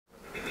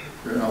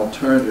You're an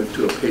alternative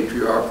to a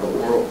patriarchal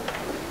world.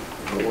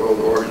 A world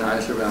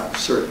organized around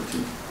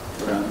certainty,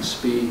 around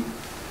speed.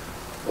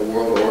 A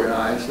world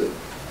organized that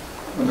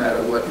no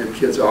matter what your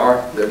kids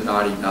are, they're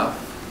not enough.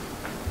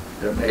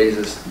 It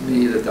amazes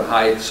me that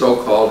the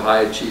so-called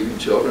high-achieving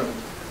children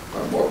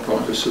are more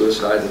prone to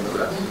suicide than the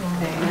rest.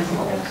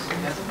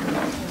 You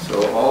know,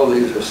 so all of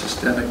these are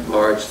systemic,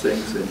 large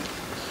things that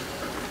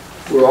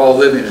we're all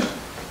living in.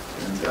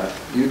 And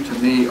you, to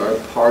me, are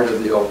part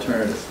of the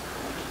alternative.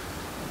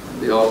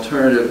 The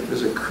alternative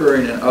is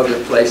occurring in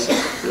other places.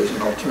 There's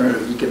an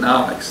alternative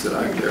economics that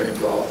I'm very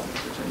involved in.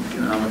 There's an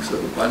economics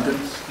of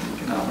abundance, an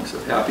economics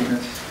of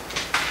happiness.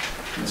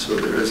 And so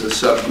there is a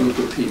subgroup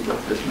of people.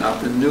 There's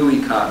not the new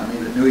economy.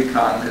 The new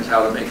economy is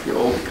how to make the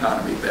old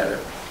economy better.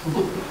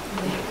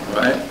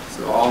 Right?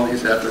 So all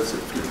these efforts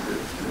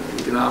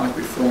of economic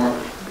reform,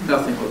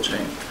 nothing will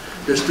change.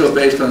 They're still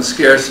based on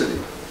scarcity.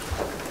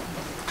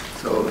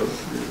 So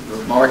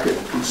the market,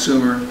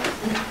 consumer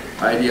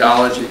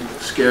ideology,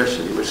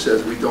 scarcity, which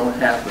says we don't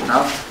have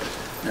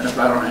enough, and if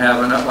I don't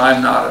have enough,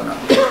 I'm not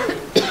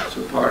enough.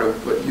 So part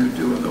of what you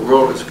do in the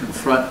world is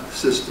confront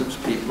systems,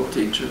 people,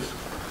 teachers,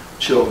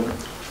 children,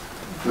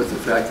 with the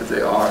fact that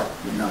they are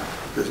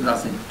enough. There's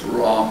nothing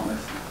wrong with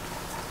them.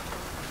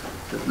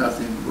 There's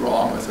nothing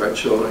wrong with our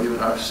children, even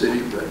our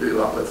city. I do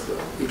a lot with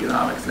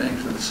economic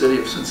things in the city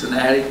of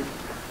Cincinnati,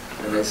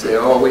 and they say,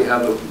 oh, we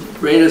have the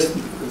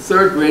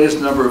third greatest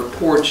number of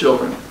poor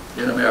children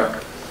in America.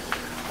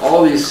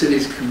 All these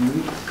cities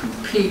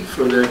compete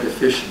for their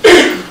deficiency.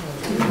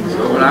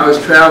 So when I was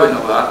traveling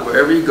a lot,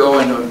 wherever you go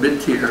into a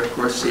mid-tier, of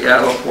course,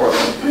 Seattle,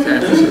 Portland, Los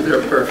Angeles,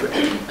 they're perfect.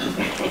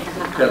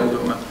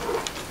 Petaluma,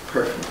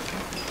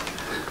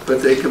 perfect.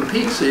 But they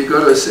compete, so you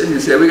go to a city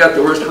and say, we got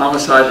the worst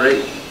homicide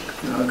rate.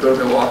 You know, go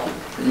to Milwaukee.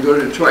 And you go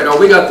to Detroit, oh,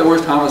 we got the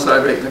worst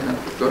homicide rate.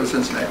 Go to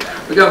Cincinnati.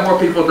 We got more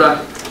people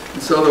dying.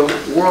 And so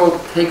the world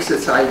takes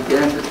its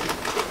identity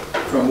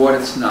from what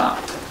it's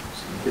not,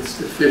 its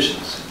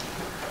deficiency.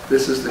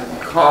 This is the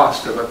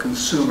cost of a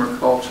consumer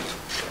culture.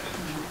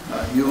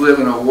 You live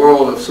in a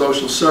world of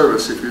social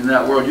service. If you're in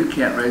that world, you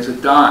can't raise a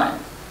dime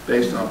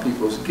based on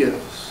people's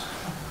gifts.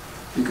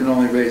 You can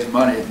only raise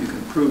money if you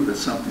can prove that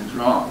something's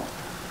wrong.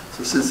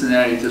 So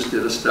Cincinnati just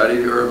did a study,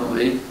 the Urban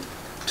League,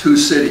 2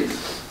 cities.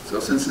 So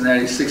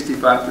Cincinnati is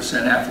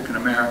 65% African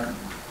American.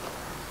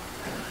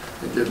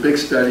 They did a big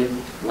study,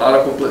 a lot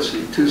of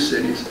publicity, 2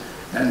 cities,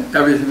 and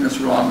everything that's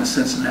wrong with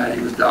Cincinnati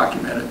was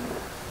documented.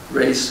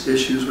 Race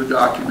issues were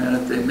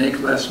documented. They make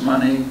less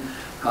money,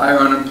 higher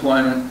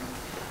unemployment.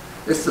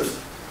 It's the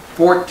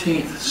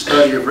 14th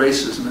study of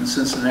racism in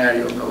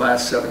Cincinnati over the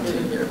last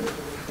 17 years.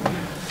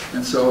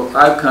 And so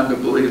I've come to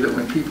believe that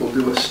when people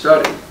do a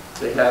study,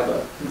 they have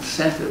an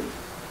incentive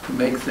to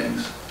make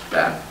things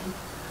better.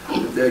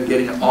 That they're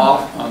getting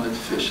off on the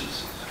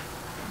deficiencies.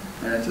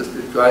 And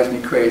it drives me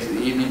crazy.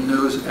 The evening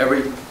news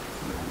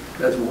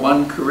has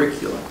one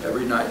curriculum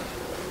every night.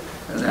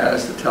 And that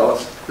is to tell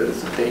us that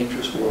it's a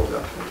dangerous world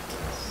out there.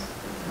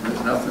 And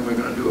there's nothing we're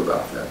going to do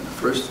about that. In the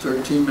first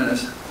 13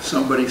 minutes,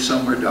 somebody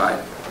somewhere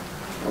died,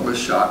 or was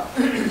shot,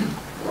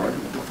 or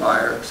the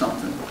fire, or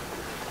something.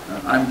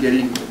 I'm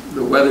getting,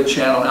 the Weather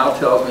Channel now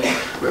tells me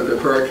where there are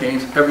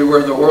hurricanes everywhere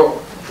in the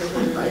world.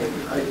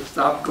 I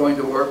stopped going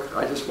to work,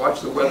 I just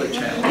watch the Weather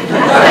Channel.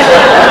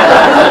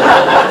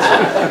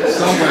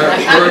 Somewhere,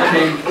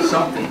 hurricane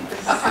something.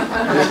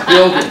 This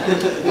building.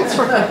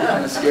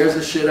 And it scares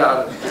the shit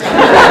out of me.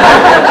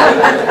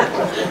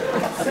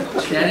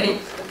 Can't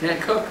eat,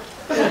 can't cook.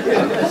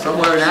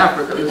 Somewhere in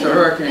Africa there's a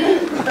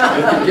hurricane. You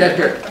can get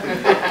here.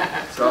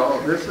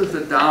 So this is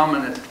the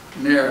dominant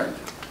narrative.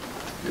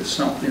 There's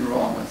something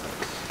wrong with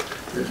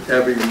us. There's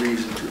every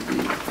reason to be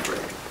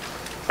afraid.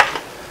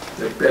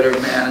 That better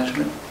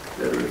management,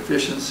 better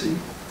efficiency,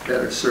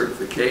 better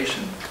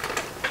certification,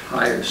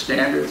 higher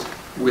standards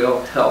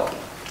will help.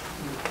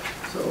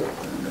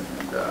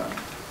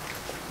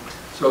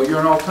 So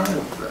you're an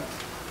alternative to that.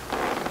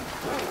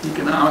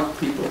 Economic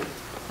people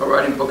are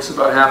writing books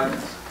about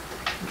happiness.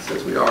 It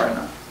says we are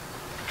enough.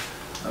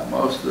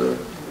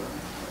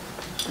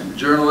 In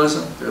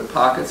journalism, there are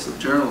pockets of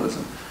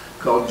journalism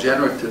called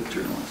generative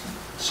journalism,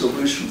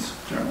 solutions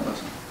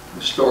journalism,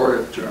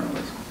 restorative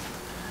journalism.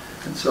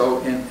 And so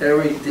in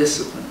every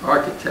discipline,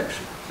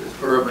 architecture, there's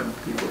urban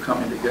people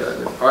coming together.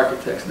 There's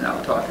architects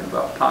now talking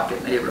about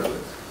pocket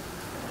neighborhoods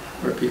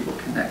where people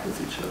connect with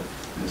each other.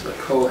 There's a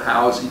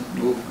co-housing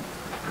movement,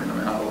 been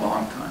around a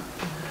long time.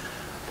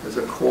 There's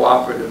a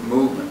cooperative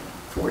movement.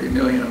 40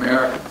 million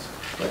Americans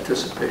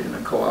participate in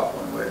a co-op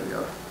one way or the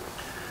other.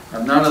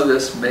 Now none of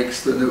this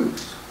makes the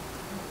news.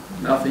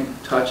 Nothing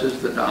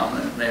touches the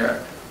dominant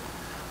narrative.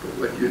 But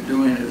what you're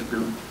doing is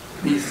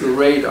beneath the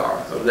radar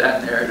of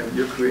that narrative,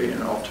 you're creating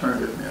an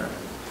alternative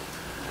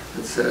narrative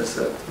that says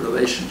that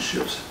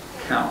relationships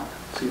count.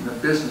 See, in the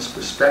business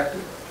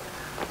perspective,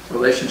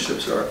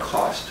 relationships are a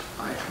cost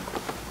item.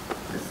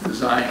 It's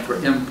designed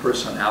for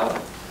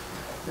impersonality.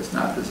 It's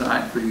not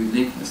designed for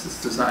uniqueness.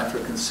 It's designed for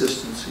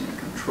consistency and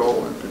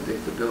control and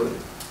predictability.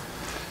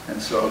 And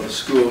so the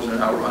schools are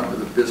now run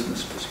with a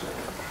business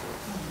perspective.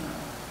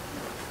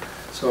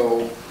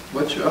 So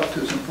what you're up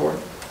to is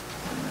important.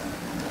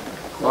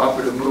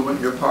 Cooperative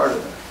movement, you're part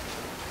of it.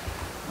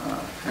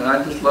 And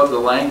I just love the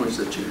language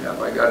that you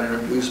have. I got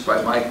introduced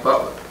by Mike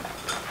Butler,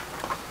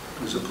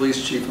 who's a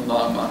police chief in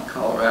Longmont,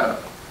 Colorado,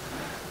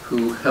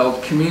 who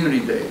held community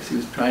days. He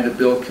was trying to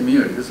build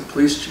community. He was a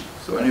police chief.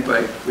 So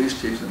anybody,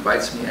 police chief,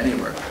 invites me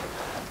anywhere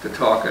to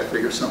talk, I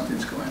figure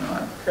something's going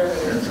on.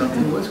 And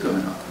something was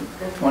going on.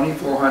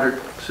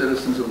 2,400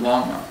 citizens of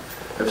Longmont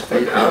have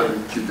stayed out of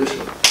the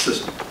judicial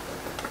system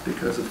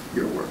because of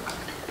your work.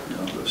 You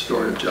know,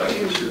 restorative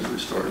justice,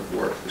 restorative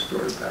work,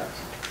 restorative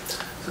acts.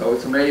 So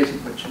it's amazing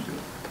what you do.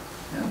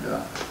 And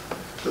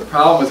the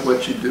problem with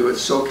what you do,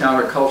 it's so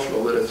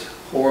countercultural that it's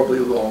horribly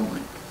lonely.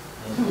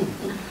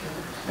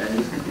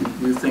 And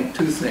you think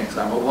two things: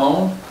 I'm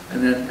alone,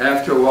 and then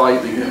after a while you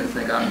begin to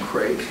think I'm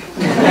crazy.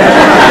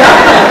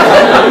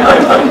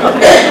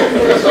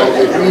 So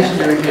the reason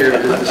you're here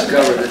is to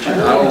discover that you're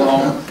not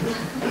alone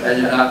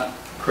and you're not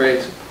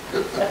crazy.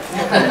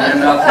 And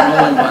you're not the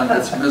only one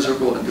that's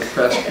miserable and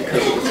depressed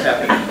because of what's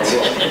happening in the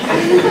world.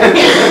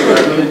 I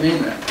really mean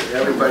that.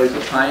 Everybody's a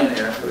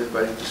pioneer,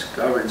 everybody's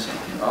discovering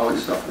something,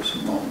 always suffers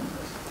from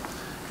loneliness,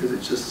 because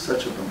it's just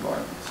such a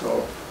bombardment.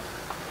 So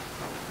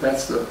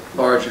that's the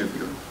larger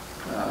view.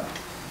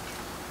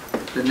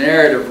 The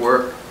narrative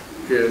work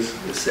is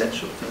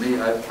essential. To me,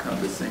 I've come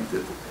to think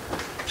that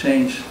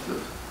change the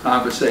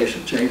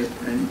conversation, change it,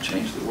 and you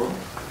change the world.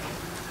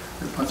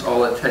 That's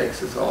all it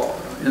takes. It's all.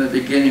 In the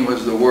beginning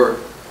was the Word.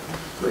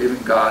 So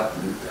even God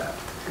knew that.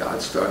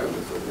 God started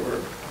with the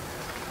Word.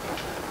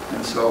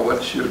 And so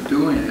what you're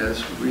doing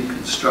is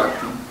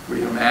reconstructing,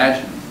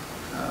 reimagining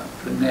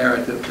the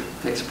narrative that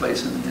takes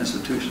place in the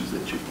institutions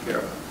that you care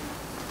about.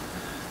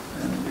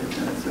 And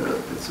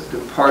it's a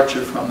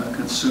departure from the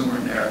consumer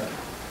narrative,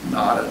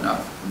 not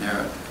enough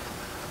narrative.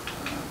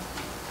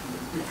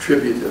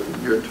 Retributive,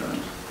 in your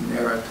terms,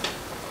 narrative.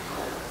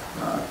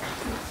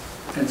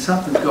 And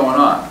something's going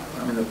on.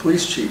 I mean, the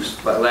police chiefs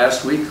by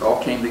last week all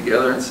came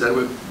together and said,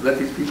 we've let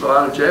these people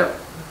out of jail.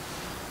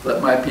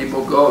 Let my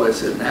people go. They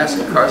said mass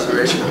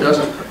incarceration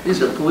doesn't,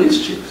 these are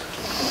police chiefs.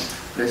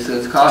 They said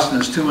it's costing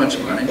us too much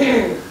money.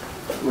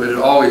 Would it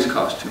always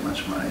cost too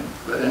much money?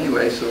 But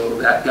anyway, so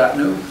that got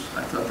news.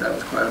 I thought that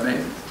was quite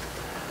amazing.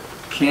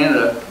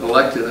 Canada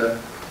elected a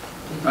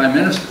prime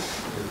minister.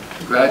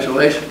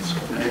 Congratulations.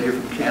 Can I hear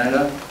from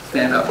Canada?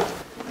 Stand up.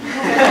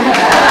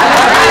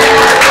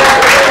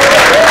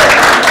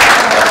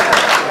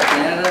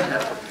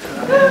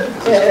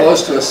 It's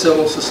close to a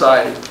civil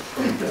society,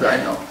 as I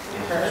know.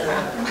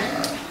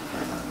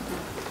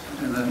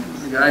 And then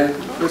the guy, the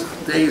first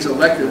day he's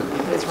elected,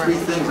 three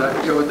things, I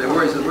forget what they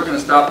were. He said, we're going to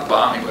stop the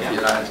bombing with the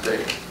United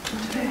States.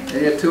 And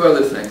he had two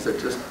other things that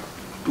just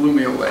blew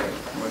me away.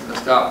 We're going to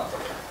stop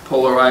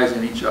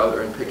polarizing each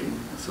other and picking.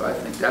 So I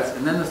think that's,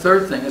 and then the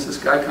third thing is this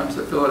guy comes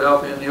to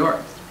Philadelphia and New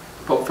York,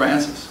 Pope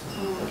Francis.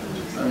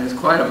 I mean, it's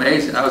quite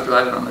amazing. I was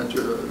driving on the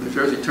New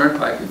Jersey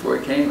Turnpike before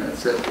he came, and it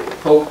said,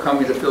 Pope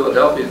coming to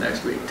Philadelphia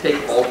next week,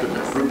 take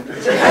alternate route.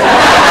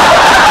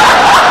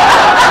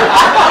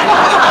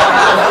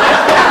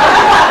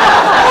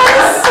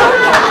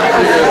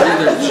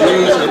 Either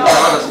Jews or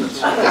Protestants.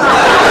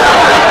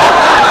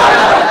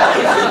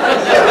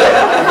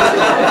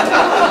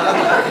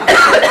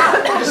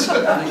 It's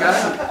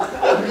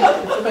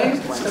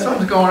amazing.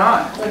 Something's going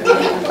on.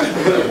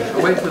 I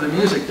wait for the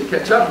music to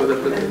catch up with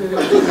it. But I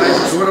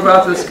said, what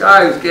about this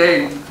guy who's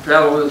gay and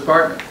traveled with his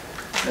partner?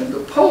 And the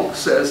Pope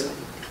says,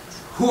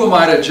 who am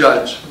I to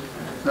judge?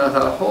 And I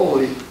thought,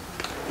 holy.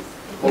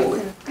 The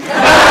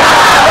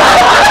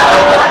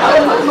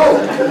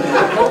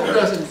Pope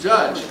doesn't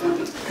judge.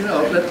 You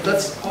know,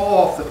 that's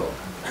all off the hook.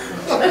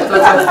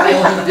 That's all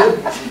he did.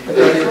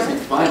 He was the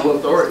final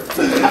authority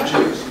for the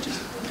Jews.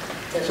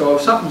 So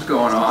if something's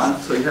going on,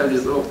 so you have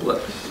these little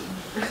blips.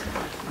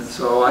 And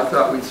so I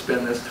thought we'd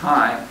spend this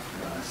time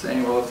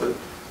saying, well, if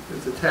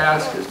the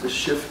task is to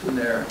shift the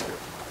narrative,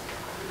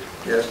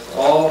 if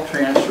all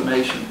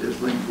transformation is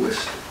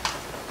linguistic,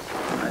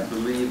 and I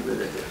believe that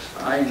it is,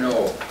 I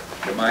know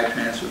that my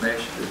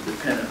transformation is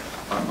dependent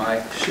on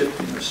my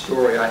shifting the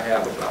story I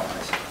have about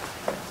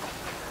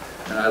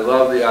myself. And I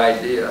love the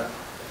idea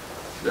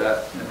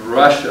that in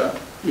Russia,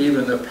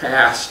 even the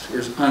past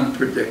is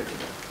unpredictable.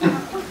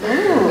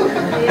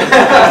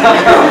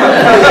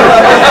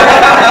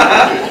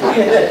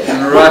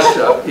 In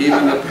Russia,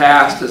 even the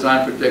past is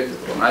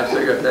unpredictable. And I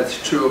figure if that's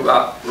true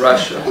about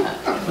Russia,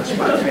 which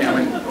my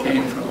family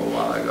came from a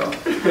while ago,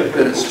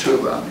 then it's true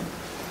about me.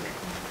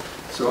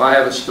 So I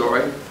have a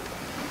story.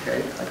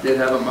 Okay, I did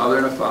have a mother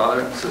and a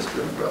father and a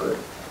sister and a brother.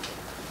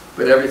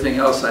 But everything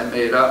else I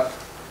made up.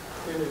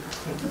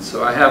 And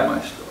so I have my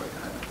story.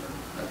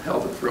 I've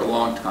held it for a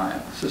long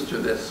time. Sister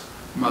this,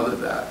 mother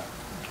that,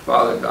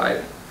 father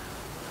died.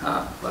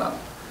 Well.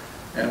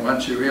 And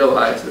once you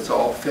realize it's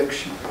all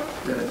fiction,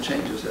 then it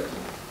changes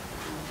everything.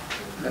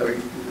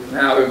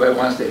 Now everybody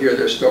wants to hear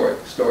their story.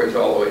 The story's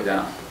all the way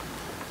down.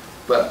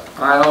 But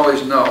I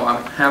always know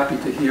I'm happy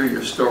to hear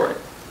your story.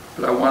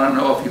 But I want to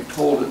know if you've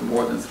told it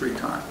more than 3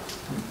 times.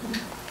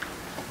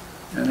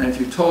 And if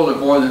you told it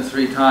more than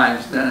 3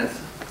 times, then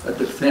a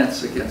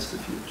defense against the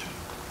future.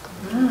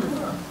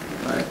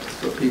 Right?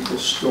 So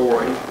people's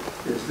story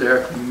is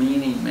their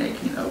meaning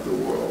making of the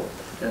world,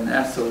 and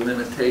that's a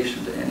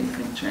limitation to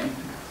anything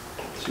changing.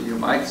 So you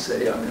might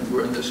say, I mean,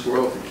 we're in this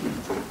world to keep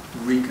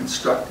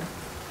reconstructing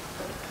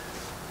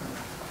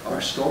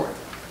our story.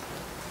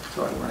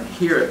 So I want to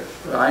hear it,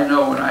 but I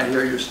know when I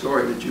hear your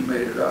story that you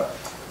made it up.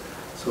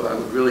 So I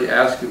would really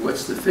ask you,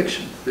 what's the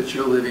fiction that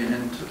you're living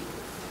into?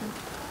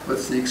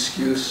 What's the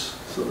excuse?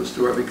 So the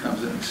story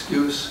becomes an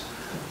excuse.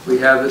 We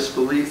have this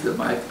belief that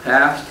my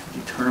past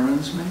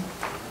determines me.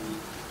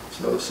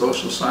 So the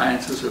social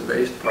sciences are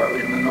based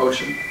partly on the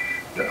notion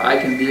that I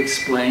can be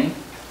explained.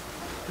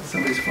 Is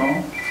somebody's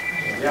phone?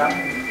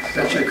 Yeah.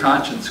 That's your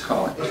conscience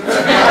calling. I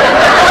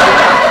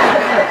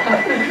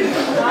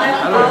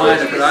don't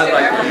mind it, but I'd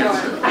like to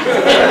answer.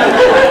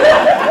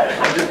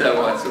 I did that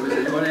once. Somebody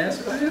said, you want to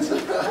answer? I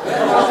answered. What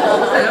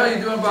the hell are you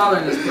doing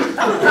bothering this person?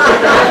 Don't you know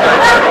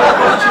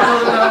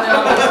that I'm the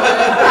opposite?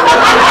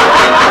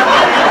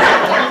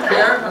 I don't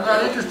care. I'm not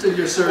interested in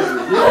your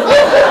surgery.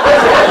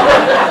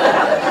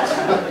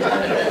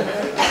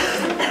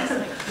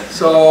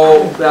 So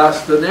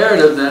that's the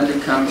narrative then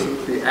becomes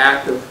the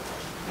act of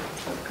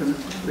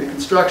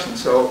reconstruction.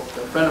 So a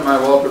friend of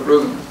mine, Walter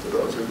Brueggemann, for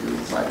those of you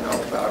who might know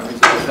about him,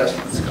 he's an Old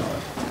Testament scholar.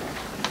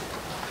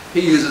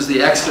 He uses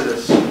the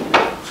Exodus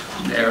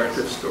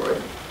narrative story.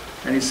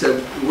 And he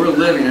said, we're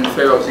living in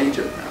Pharaoh's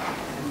Egypt now.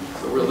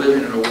 So we're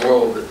living in a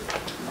world that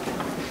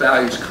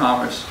values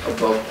commerce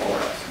above all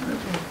else, and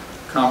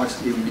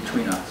commerce even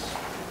between us.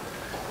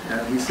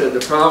 And he said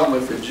the problem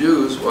with the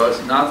Jews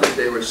was not that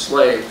they were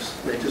slaves,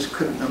 they just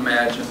couldn't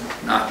imagine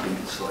not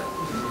being slaves.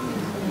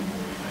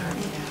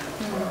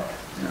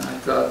 And I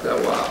thought that,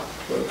 wow,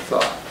 what a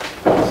thought.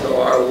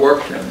 So our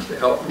work then is to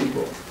help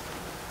people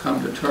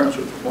come to terms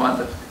with one,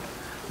 that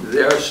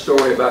their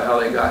story about how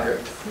they got here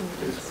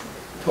is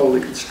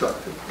totally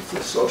constructed. It's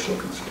a social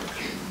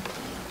construction.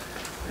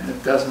 And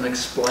it doesn't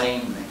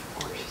explain me.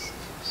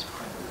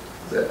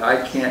 That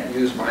I can't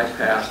use my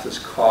past as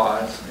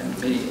cause and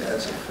me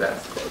as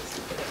effect.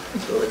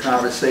 So the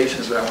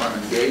conversations that I want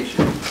to engage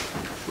you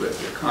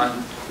with are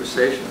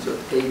conversations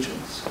of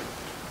agents.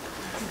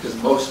 Because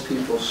most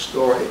people's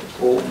story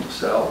hold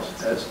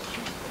themselves as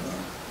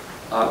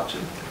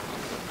object,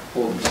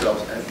 hold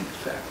themselves as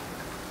effect.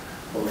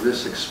 Oh,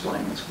 this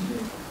explains me.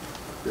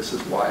 This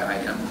is why I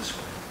am this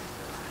way.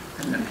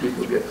 And then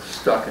people get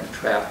stuck and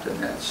trapped in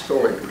that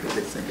story because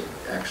they think it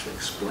actually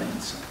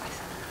explains something.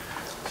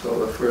 So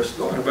the first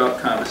thought about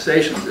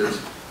conversations is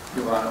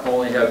you want to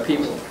only have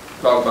people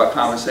talk about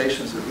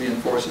conversations that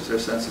reinforces their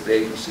sense of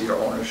agency or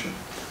ownership,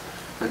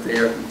 that they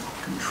are in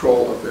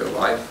control of their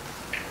life.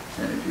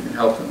 And if you can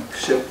help them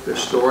shift their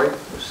story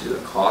or see the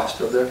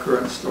cost of their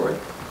current story,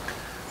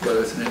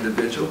 whether it's an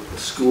individual, a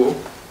school,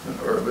 an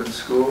urban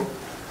school.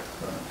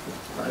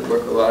 I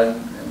work a lot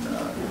in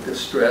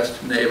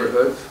distressed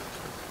neighborhoods.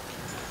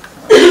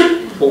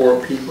 Poor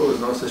people,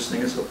 there's no such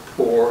thing as a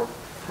poor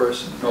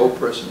person. No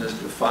person is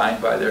defined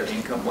by their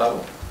income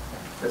level.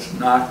 That's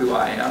not who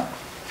I am.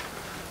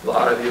 A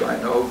lot of you I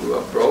know grew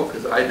up broke,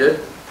 as I did,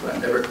 but I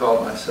never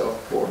called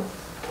myself poor.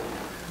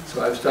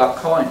 So I've stopped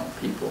calling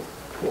people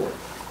poor.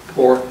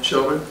 Poor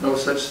children, no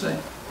such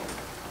thing.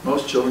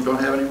 Most children don't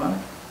have any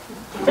money.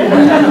 Put it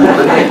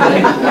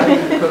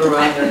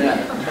around their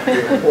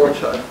neck. Poor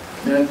child.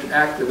 And it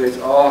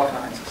activates all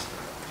kinds of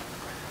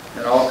stuff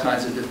and all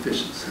kinds of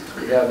deficiencies.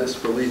 We have this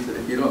belief that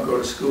if you don't go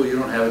to school, you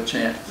don't have a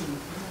chance,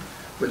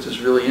 which is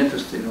really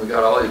interesting. We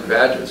got all these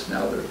graduates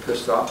now that are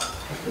pissed off.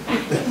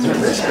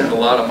 They spend a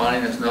lot of money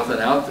and there's nothing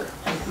out there.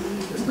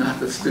 It's not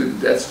that student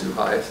debt's too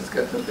high, it's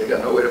they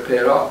got no way to pay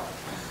it off.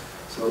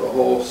 So the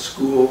whole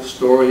school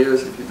story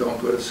is, if you don't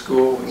go to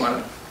school, we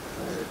want to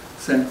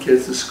send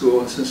kids to school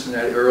in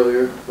Cincinnati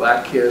earlier.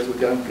 Black kids, we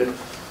got them get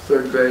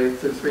third grade,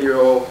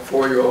 3-year-old,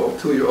 4-year-old,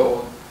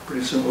 2-year-old.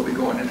 Pretty soon we'll be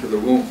going into the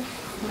womb.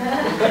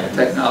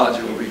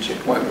 Technology will reach a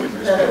point where we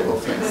can just put little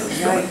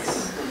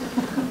things.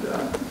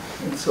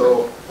 And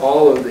so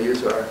all of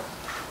these are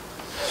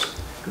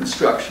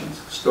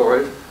constructions,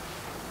 stories.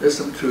 There's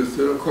some truth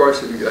to it. Of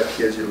course, if you got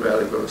kids, you'd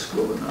rather go to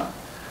school than not.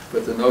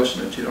 But the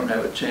notion that you don't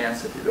have a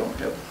chance if you don't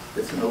have,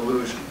 it's an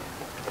illusion.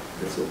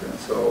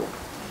 So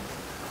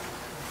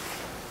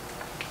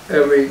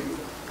every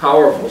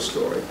powerful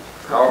story,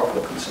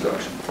 powerful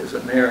construction is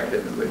a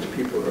narrative in which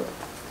people are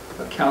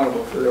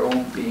accountable for their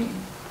own being.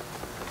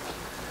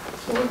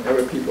 So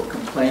whenever people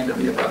complain to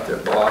me about their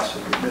boss or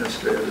the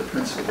administrator, the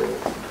principal,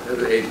 or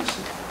the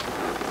agency,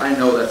 I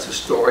know that's a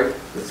story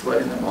that's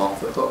letting them off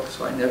the hook,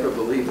 so I never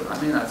believe it.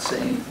 I may not say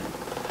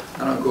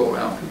anything. I don't go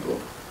around people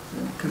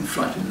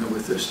confronting them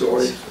with their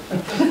stories.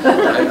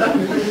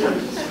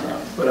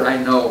 But I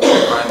know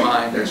in my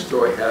mind their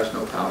story has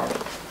no power.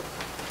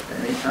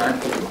 Anytime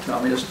people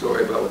tell me a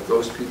story about what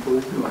those people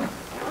are doing,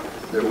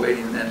 they're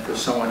waiting then for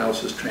someone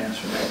else's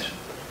transformation.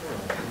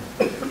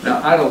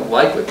 Now, I don't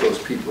like what those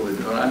people are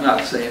doing. I'm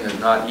not saying there's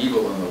not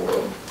evil in the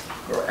world,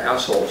 or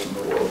assholes in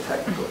the world,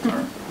 technical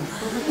term.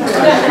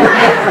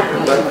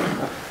 But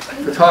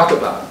to talk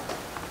about it,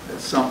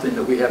 it's something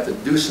that we have to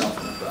do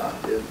something about.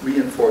 It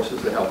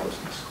reinforces the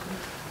helplessness.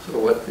 So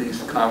what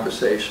these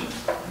conversations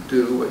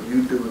do, what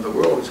you do in the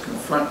world, is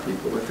confront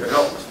people with their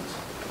helplessness.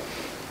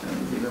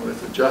 And even with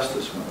the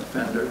justice from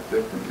offender,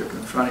 victim, you're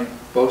confronting,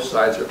 both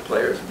sides are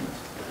players in this.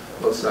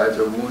 Both sides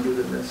are wounded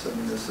in this. I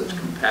mean, there's such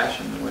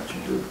compassion in what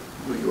you do,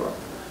 who you are.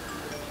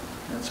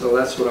 And so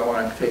that's what I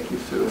want to take you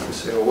through, is to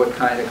say, well, what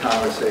kind of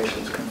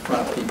conversations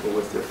confront people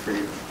with their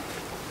freedom?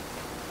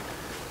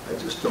 I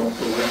just don't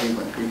believe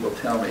when people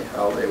tell me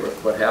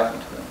what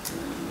happened to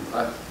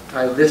them.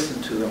 I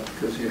listen to them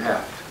because you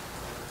have to.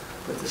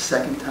 But the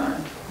second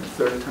time, the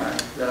third time,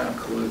 then I'm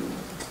colluding.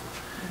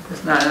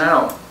 It's not, and I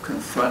don't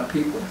confront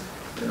people,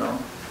 you know.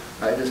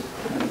 I just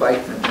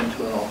invite them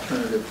into an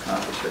alternative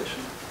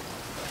conversation.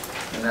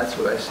 And that's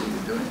what I see you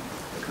doing.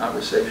 A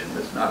conversation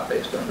that's not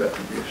based on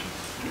retribution.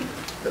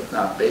 That's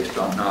not based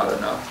on not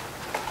enough.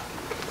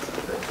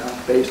 That's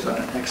not based on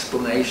an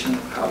explanation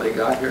of how they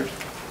got here.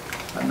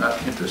 I'm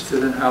not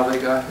interested in how they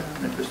got here.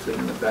 I'm interested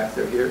in the fact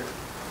they're here.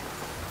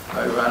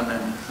 I run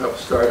and help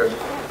start a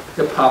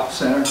hip-hop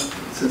center in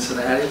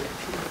Cincinnati,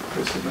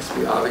 which it must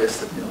be obvious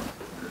that, you know,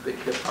 I'm a big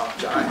hip-hop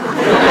guy.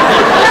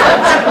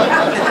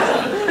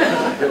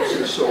 My hips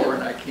are sore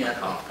and I can't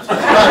hop.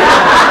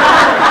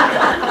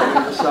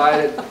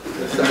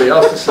 Somebody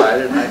else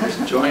decided, and I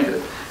just joined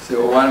it. So,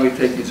 well, why don't we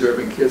take these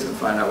urban kids and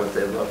find out what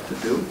they love to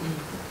do,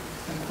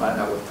 and find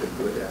out what they're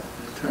good at.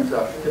 And it turns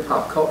out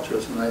hip-hop culture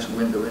is a nice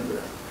window into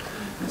that.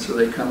 And so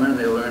they come in and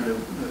they learn to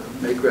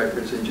make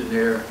records,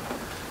 engineer,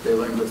 they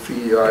learn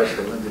graffiti art,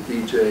 they learn to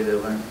DJ, they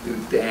learn to do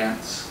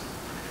dance.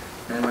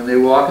 And when they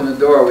walk in the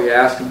door, we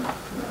ask them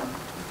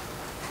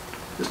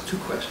just two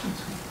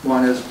questions.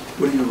 One is,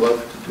 what do you love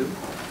to do?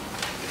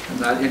 I'm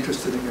not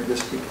interested in your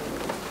history.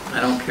 I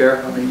don't care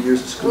how many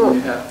years of school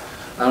you have.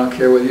 I don't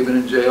care whether you've been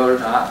in jail or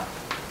not.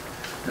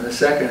 And the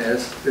second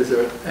is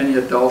there any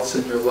adults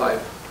in your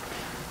life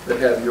that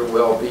have your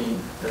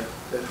well-being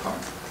at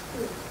heart?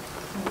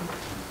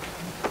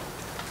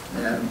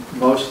 And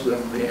most of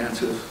them, the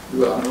answer is,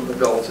 well,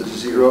 adults is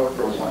 0 or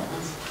 1.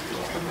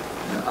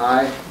 And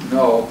I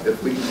know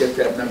if we can get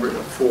that number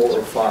to 4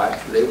 or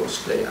 5, they will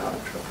stay out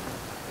of trouble.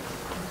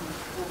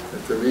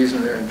 That the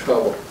reason they're in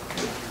trouble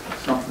has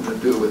something to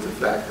do with the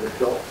fact that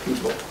adult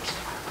people.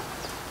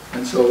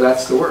 And so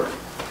that's the work.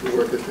 The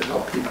work is to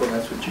help people, and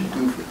that's what you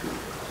do for people.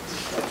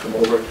 Help them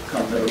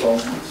overcome their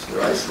loneliness,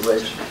 their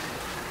isolation.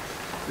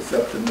 It's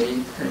up to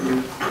me, and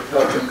you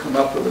help them come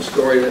up with a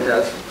story that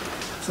has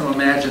some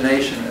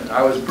imagination. And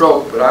I was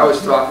broke, but I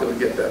always thought it would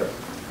get better.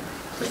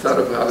 I thought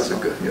if I was a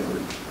good, you know,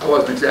 I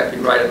wasn't exactly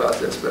right about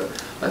this, but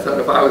I thought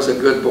if I was a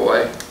good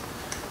boy,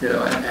 you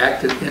know, and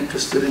acted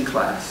interested in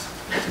class.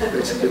 That's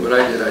basically what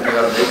I did. I knew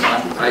how to make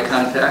eye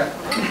contact,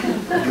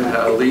 I knew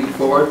how to lean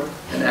forward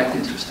and act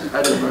interested.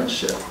 I didn't learn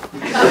shit.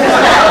 I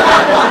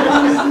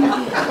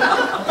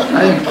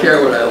didn't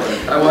care what I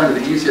learned. I wanted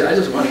the easier. I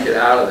just wanted to get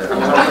out of there. I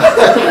wanted a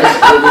high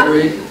school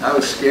degree. I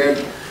was scared.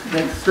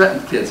 They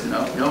threatened kids, you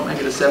know. You don't make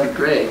it to 7th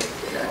grade,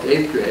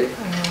 8th grade.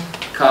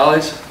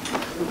 College,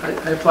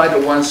 I applied to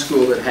one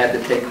school that had to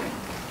take me.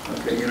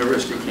 Okay,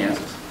 University of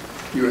Kansas.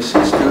 You were a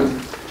C student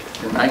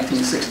in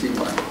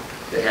 1961.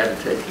 They had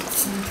to take you.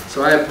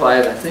 So I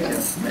applied, I think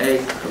in May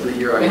of the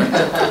year I went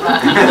there.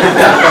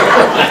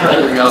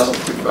 Everything else was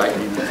too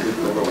frightening and too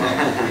overwhelming.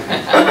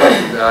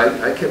 And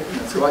I kept,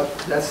 so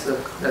that's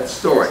that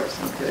story,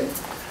 okay?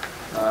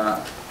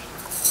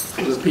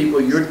 For the people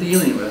you're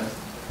dealing with,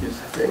 you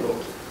say,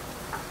 well,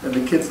 and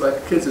the kids,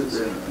 like kids in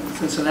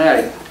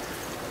Cincinnati,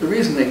 the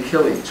reason they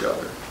kill each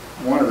other,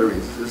 one of the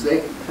reasons, is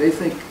they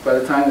think by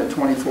the time they're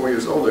 24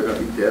 years old, they're going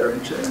to be dead or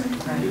in jail.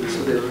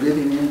 So they're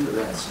living into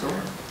that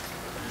story.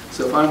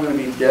 So if I'm going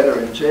to be dead or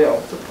in jail,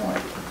 what's the point?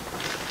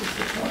 What's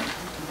the point?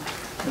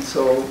 And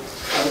so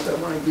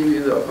I want to give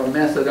you a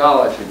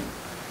methodology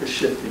for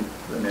shifting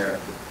the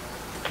narrative,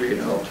 create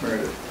an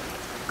alternative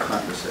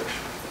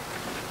conversation.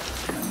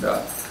 And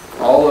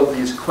all of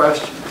these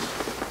questions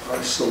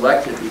are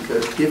selected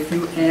because if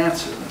you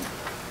answer them,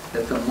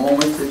 at the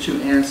moment that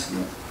you answer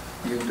them,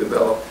 you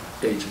develop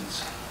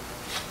agents.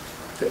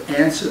 To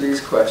answer these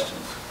questions,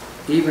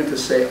 even to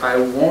say, I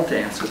won't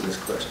answer this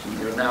question,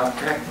 you're now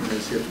acting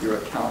as if you're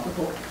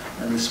accountable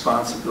and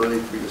responsibility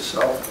for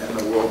yourself and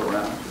the world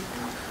around you.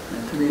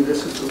 And to me,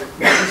 this is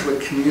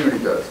what community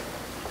does.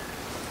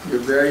 You're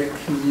very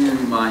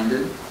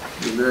community-minded,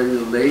 you're very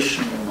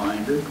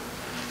relational-minded,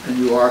 and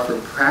you are for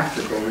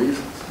practical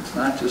reasons. It's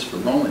not just for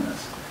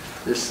loneliness.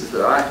 This is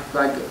that if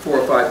I get 4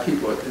 or 5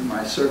 people in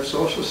my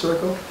social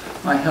circle,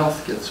 my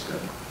health gets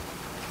better.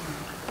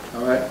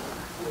 All right?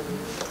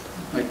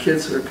 My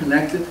kids are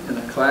connected in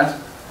a class,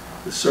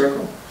 the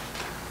circle,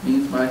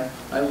 means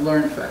I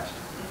learn faster.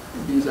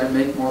 It means I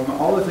make more money.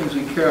 All the things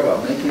we care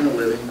about, making a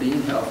living,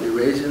 being healthy,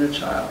 raising a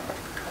child,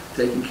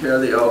 taking care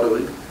of the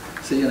elderly.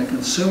 See, in a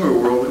consumer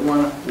world, we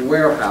want to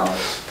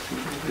warehouse.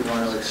 We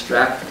want to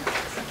extract them.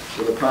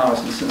 So the problem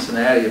is in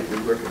Cincinnati, if we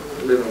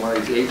live in one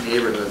of these 8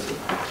 neighborhoods that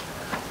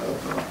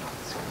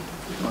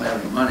don't have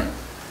any money,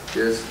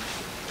 is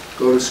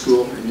go to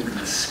school and you can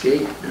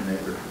escape your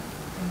neighborhood.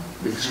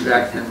 We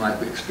extract them like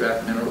we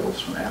extract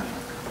minerals from Africa.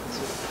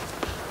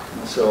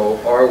 And so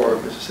our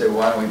work is to say,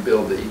 why don't we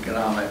build the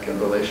economic and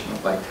relational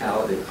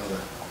vitality of a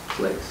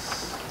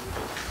place,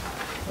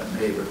 a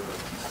neighborhood,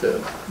 instead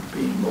of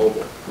being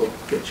mobile, we'll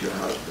get you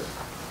out of it.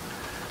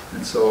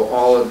 And so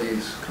all of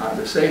these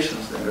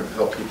conversations then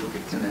help people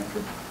get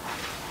connected.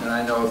 And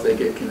I know if they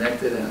get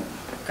connected and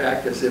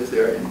act as if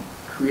they're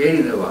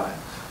creating their lives,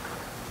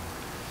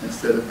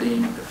 instead of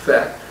being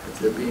effect, if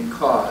they're being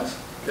cause,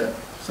 that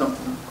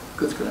something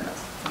good's going to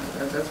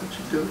happen. That's what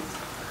you do.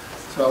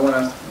 So I want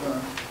to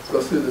go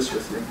through this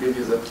with you and give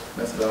you the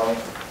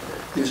methodology.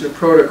 These are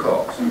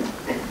protocols.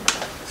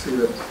 See,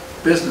 the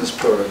business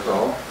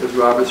protocol is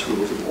Robert's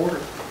Rules of Order.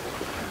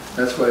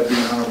 That's why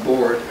being on a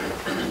board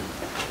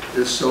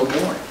is so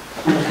boring.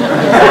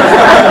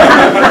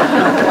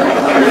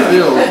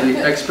 Fulfill the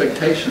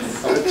expectation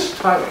of its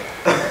title.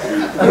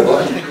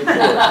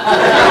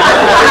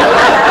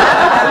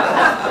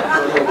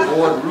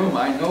 Boardroom,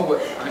 I know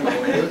what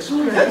you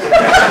experience.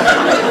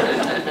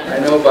 I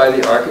know by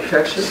the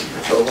architecture,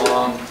 it's a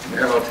long,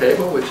 narrow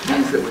table, which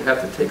means that we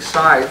have to take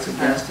sides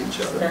against each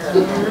other.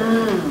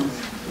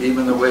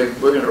 Even the way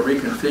we're going to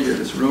reconfigure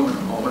this room in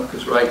a moment,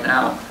 because right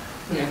now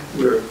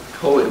we're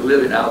totally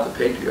living out the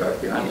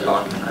patriarchy. I'm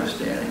talking, I'm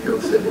standing, you're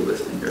sitting, you're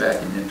listening, you're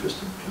acting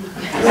interested.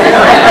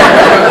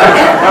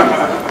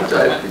 Which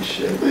I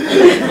appreciate.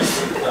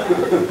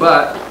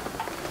 But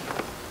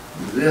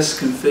this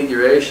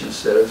configuration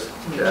says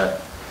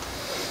that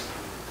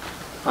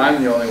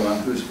I'm the only one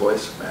whose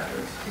voice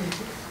matters,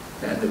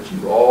 and that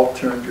you all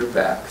turned your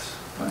backs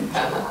on each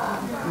other.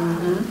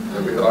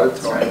 Every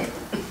auditorium,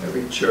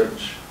 every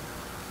church,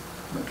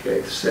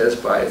 okay, says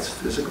by its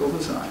physical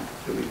design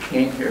that we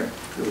came here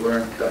to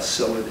learn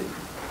docility.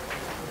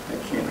 I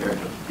came here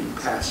to be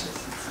passive.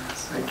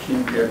 I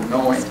came here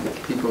knowing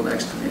that people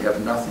next to me have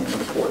nothing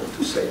important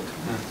to say to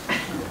me.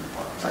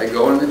 I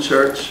go in the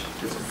church,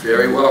 it's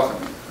very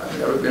welcoming. I've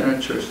never been in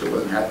a church that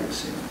wasn't happy to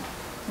see me.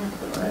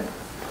 Right?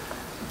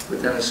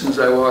 But then as soon as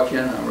I walk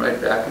in, I'm right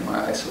back in my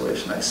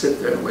isolation. I sit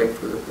there and wait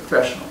for the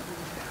professional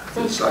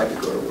to decide to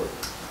go to work.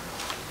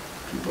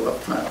 People up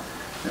front.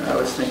 And I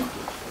was thinking,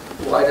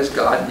 why does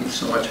God need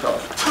so much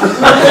help?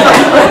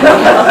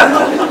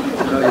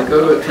 You know, you go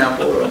to a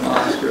temple or a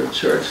mosque or a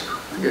church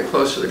to get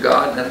closer to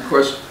God, and then of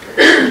course,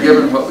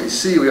 given what we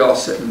see, we all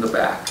sit in the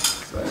back.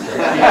 So I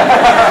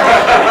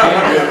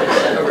can't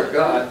discover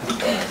God,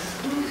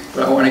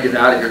 but I want to get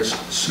out of here as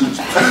soon as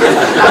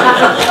possible.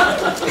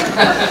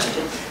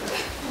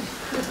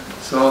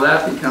 So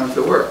that becomes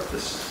the work.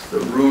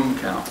 The room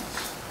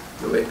counts,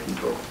 the way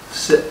people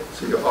sit.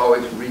 So you're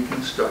always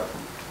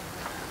reconstructing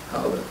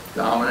how the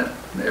dominant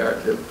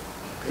narrative,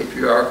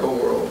 patriarchal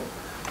world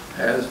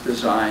has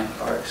designed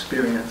our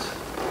experience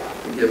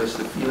to give us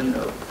the feeling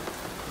of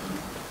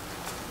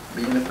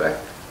being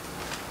effective,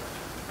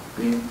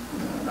 being,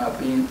 not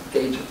being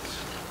agents.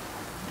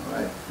 All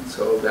right, and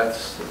so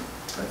that's the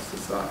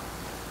thought.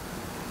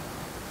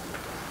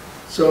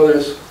 So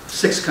there's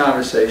 6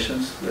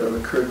 conversations that have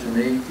occurred to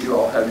me. You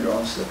all have your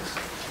own 6.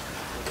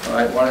 All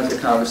right, one is a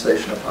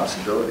conversation of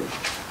possibility.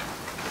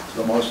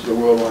 So most of the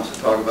world wants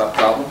to talk about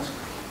problems.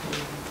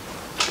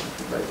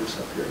 Write this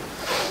up here.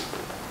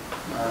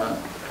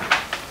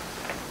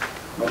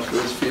 Most of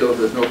us feel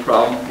there's no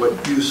problem.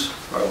 What use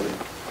are we?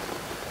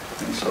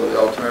 And so the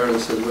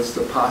alternative says, what's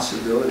the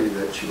possibility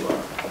that you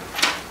are?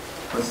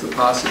 What's the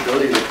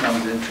possibility that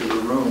comes into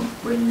the room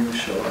when you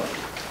show up?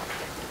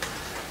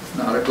 It's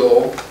not a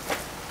goal.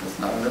 It's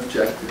not an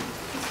objective.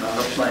 It's not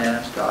a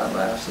plan. God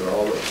laughs at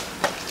all those.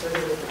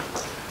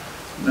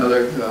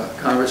 Another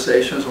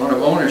conversation is one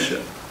of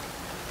ownership.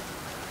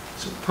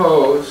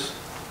 Suppose,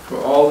 for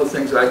all the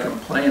things I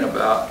complain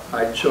about,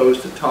 I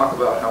chose to talk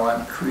about how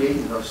I'm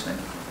creating those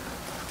things.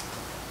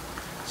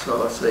 So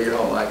let's say you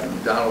don't like him.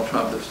 Donald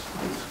Trump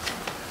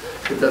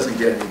it doesn't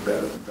get any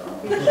better than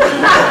Donald.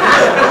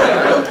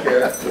 I don't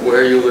care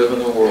where you live in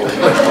the world.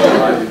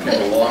 You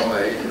came a long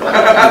way. You did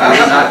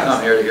not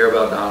come here to hear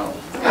about Donald.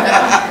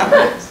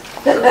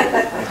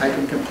 I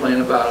can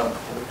complain about him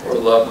or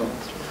love him.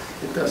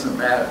 It doesn't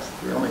matter.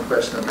 The only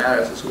question that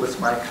matters is what's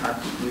my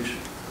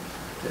contribution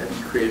to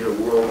having created a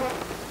world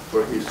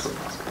where he's so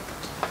popular.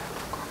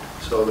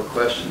 So the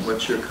question,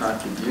 what's your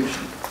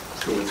contribution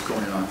to what's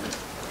going on here?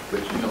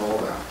 Which you know all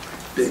about.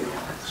 Big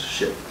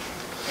shit.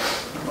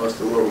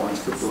 Most of the world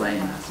wants to blame,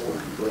 hold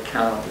people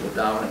accountable. The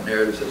dominant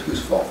narrative says,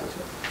 whose fault is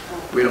it?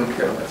 We don't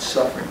care how much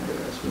suffering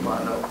there is. We want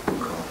to know who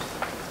caused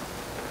it.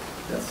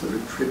 That's the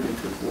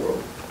retributive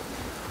world.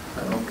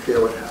 I don't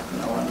care what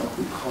happened. I want to know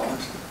who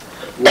caused it.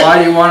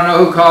 Why do you want to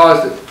know who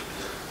caused it?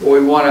 Well,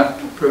 we want to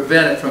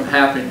prevent it from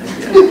happening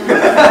again.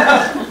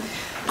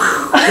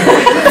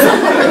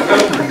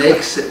 It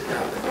makes it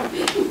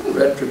happen.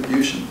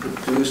 Retribution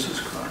produces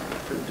crime,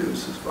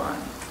 produces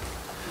violence.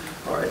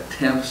 Our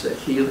attempts at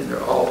healing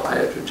are all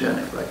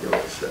iatrogenic, like it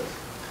always says.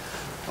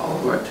 All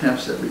of our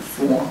attempts at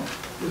reform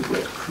is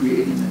what's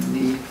creating the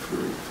need for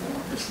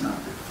reform. It's not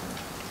reform.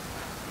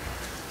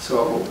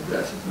 So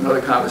that's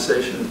another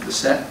conversation of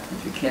dissent.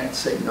 If you can't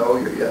say no,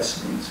 your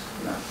yes means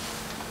no.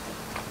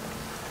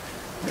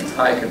 In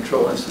high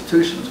control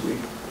institutions, we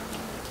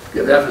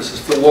give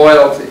emphasis to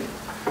loyalty.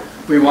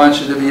 We want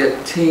you to be a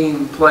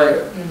team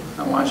player.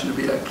 I want you to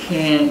be a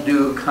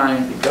can-do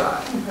kind of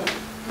guy.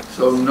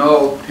 So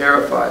no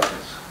terrifies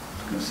us.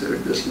 It's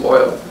considered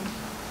disloyalty.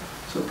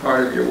 So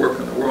part of your work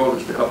in the world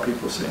is to help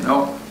people say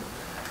no.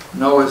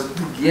 No is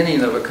the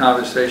beginning of a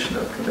conversation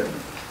of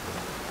commitment.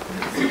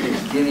 It's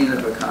the beginning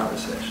of a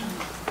conversation.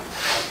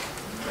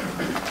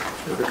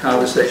 It's a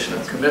conversation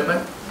of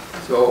commitment.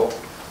 So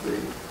the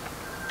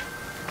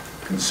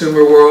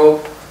consumer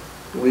world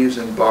believes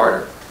in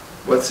barter.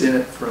 What's in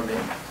it for me?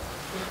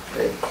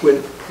 A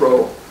quid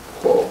pro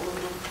quo.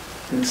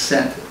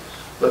 Incentives.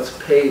 Let's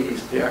pay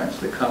these parents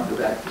to come to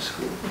back to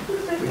school.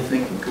 We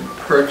think we can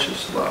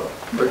purchase love,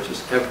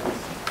 purchase everything.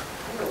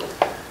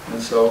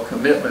 And so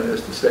commitment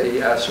is to say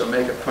yes or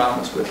make a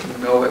promise with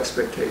no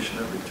expectation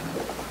of return.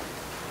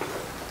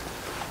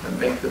 And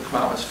make the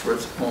promise for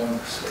its own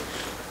sake.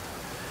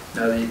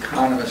 Now the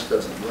economist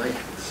doesn't like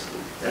this.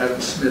 Adam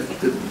Smith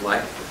didn't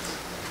like this.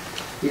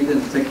 He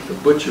didn't think the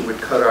butcher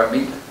would cut our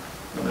meat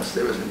unless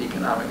there was an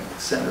economic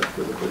incentive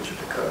for the butcher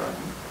to cut our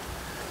meat.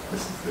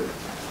 This is the,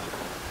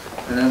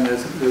 and then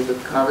there's the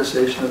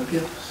conversation of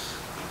gifts.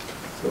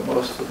 So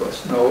most of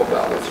us know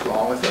about what's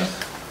wrong with us.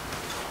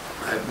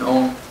 I've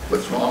known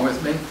what's wrong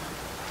with me.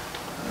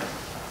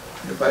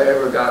 If I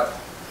ever got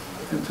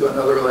into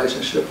another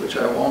relationship, which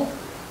I won't,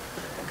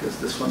 because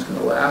this one's going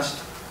to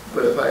last,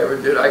 but if I ever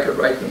did, I could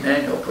write the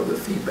manual for the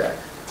feedback.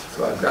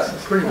 So I've gotten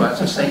pretty much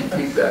the same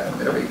feedback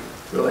from every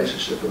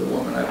relationship with a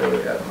woman I've ever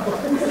had in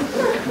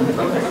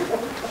my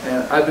life.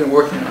 And I've been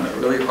working on it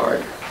really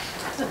hard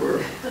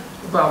for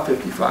about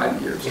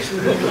 55 years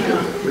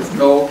with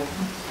no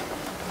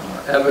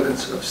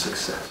evidence of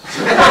success.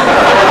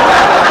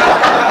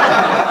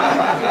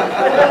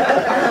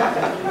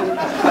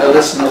 I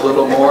listen a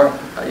little more,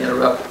 I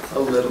interrupt a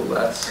little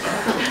less, I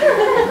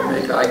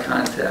make eye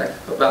contact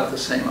about the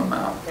same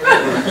amount.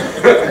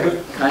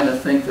 I kind of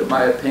think that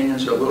my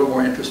opinions are a little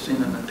more interesting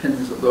than the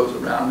opinions of those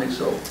around me,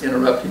 so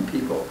interrupting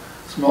people,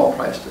 small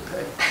price to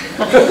pay.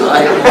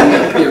 I own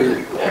a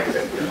period.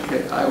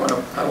 Okay, I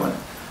want.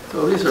 So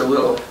these are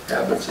little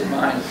habits of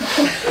mine.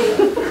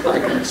 I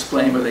can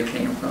explain where they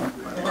came from.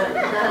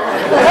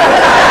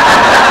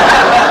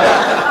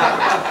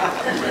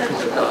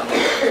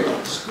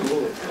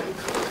 School.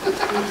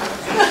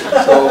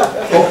 So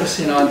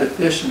focusing on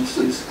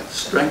deficiencies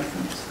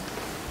strengthens.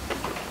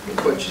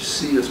 What you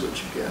see is what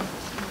you get.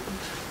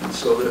 And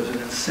so there's an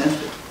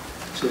incentive.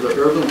 So the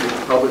Urban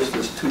League published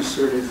this 2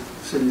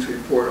 cities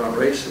report on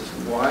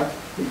racism. Why?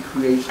 It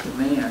creates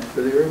demand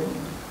for the Urban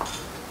League.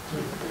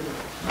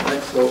 All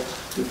right, so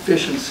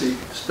deficiency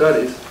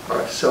studies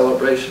are a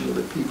celebration of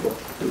the people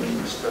doing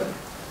the study,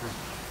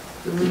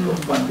 the people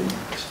funding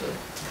the study.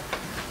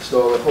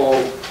 So the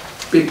whole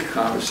big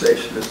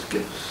conversation is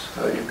gifts.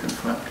 How do you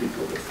confront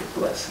people with their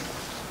blessings,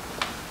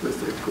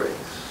 with their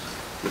grace,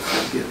 with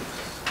their gifts?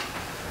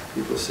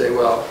 People say,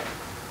 well,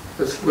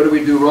 what do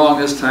we do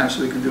wrong this time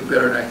so we can do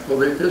better next? Well,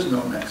 there is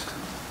no next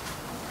time.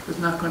 There's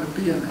not going to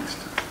be a next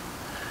time.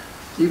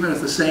 Even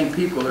if the same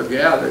people are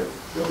gathered,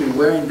 they'll be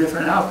wearing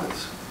different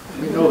outfits.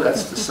 We know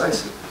that's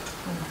decisive.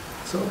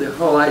 So the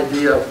whole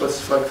idea of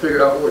let's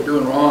figure out what we're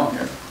doing wrong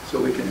here so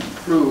we can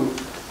improve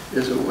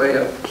is a way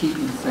of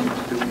keeping things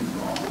doing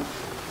wrong.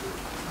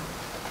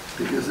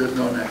 Because there's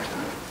no next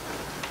time.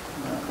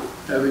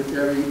 Every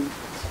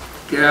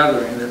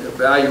gathering that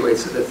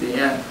evaluates it at the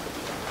end,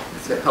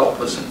 it's a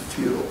helpless and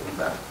futile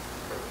fact.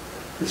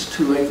 It's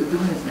too late to do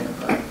anything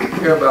about it. We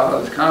care about how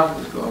this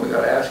conference is going. We've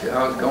got to ask you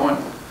how it's going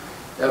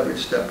every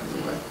step of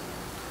the way.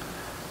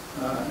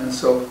 And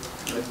so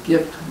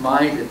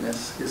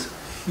gift-mindedness is a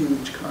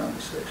huge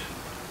conversation.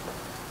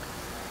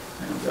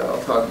 And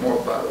I'll talk more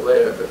about it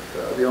later, but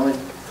the only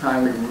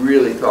time we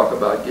really talk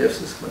about gifts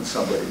is when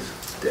somebody's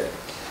dead.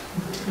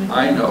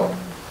 I know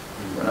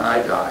when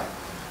I die,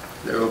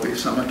 there will be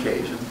some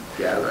occasion,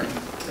 gathering,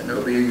 and there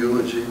will be a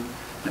eulogy,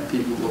 and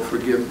people will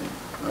forgive me,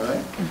 all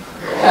right?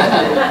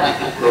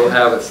 Little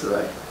habits that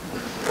I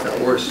got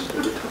worse.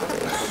 But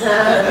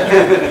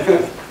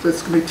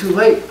it's going to be too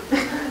late.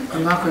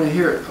 I'm not going to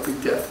hear it. I'll be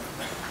dead.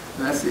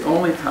 And that's the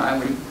only time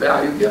we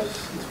value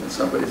gifts, is when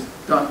somebody's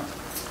done.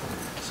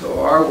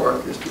 So our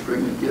work is to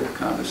bring the gift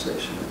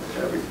conversation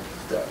into every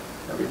step,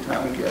 every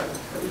time we gather,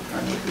 every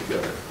time we're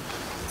together.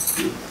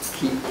 To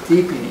keep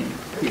deepening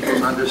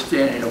people's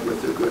understanding of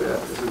what they're good at.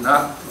 This is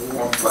not a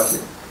warm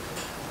fuzzy.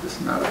 This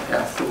is not a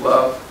path to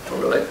love or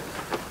relate.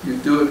 You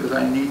do it because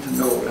I need to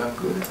know what I'm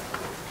good at.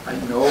 I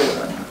know what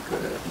I'm not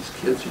good at. These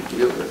kids you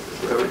deal with,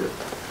 whoever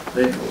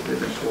they know, they've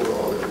been told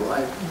all their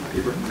life.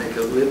 People can make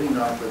a living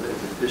off of their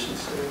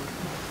deficiency.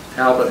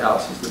 Talbot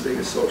House is the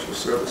biggest social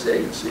service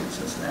agency in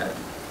Cincinnati.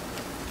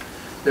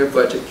 Their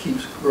budget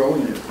keeps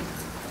growing every year.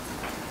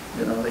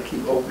 You know, they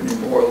keep opening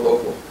more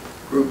local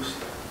groups.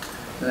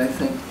 And I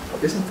think,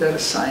 isn't that a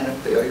sign of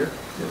failure?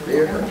 If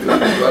they're doing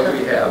what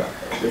we have,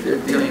 if they're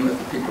dealing with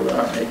the people that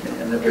aren't making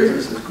it and their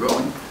business is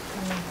growing,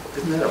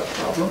 isn't that a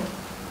problem?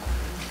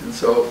 And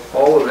so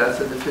all of that's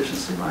a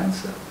deficiency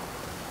mindset.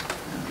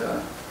 And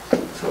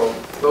So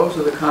those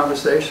are the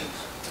conversations.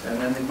 And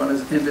then one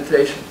is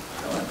invitation.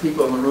 I want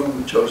people in the room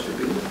who chose to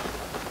be there.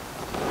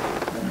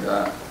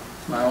 And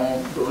my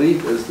own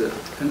belief is that,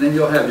 and then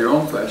you'll have your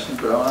own questions,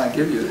 but what I want to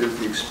give you is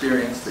the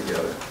experience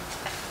together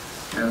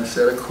and a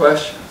set of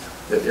questions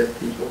that if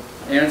people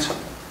answer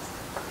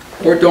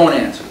or don't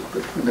answer,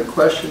 but when the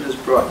question is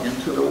brought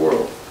into the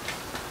world,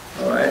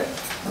 all right,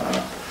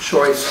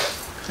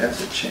 choice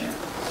has a chance,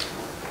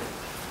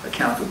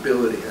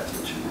 accountability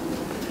has a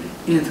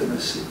chance,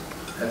 intimacy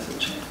has a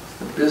chance.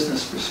 The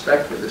business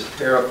perspective is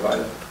terrified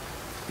of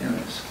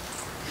intimacy.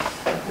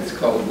 It's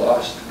called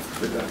lost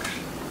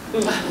production.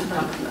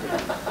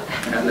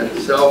 And the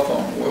cell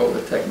phone world,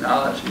 the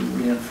technology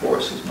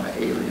reinforces my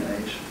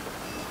alienation,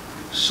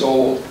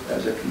 sold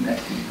as a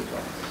connecting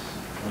device.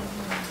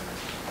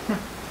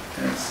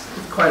 And it's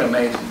quite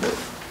amazing, but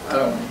I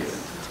don't want to get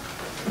into it.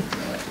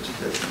 It's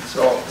different.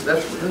 So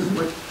this is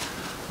what a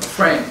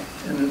frame,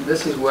 and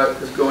this is what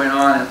is going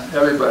on in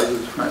everybody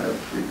who's trying to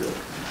rebuild.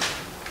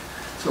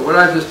 So what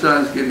I've just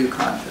done is give you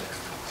context.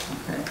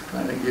 Okay?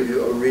 Trying to give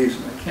you a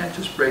reason. I can't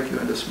just break you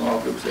into small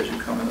groups as you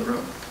come in the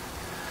room.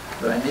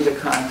 But I need a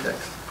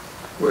context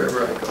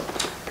wherever I go.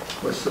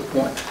 What's the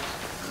point?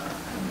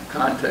 And the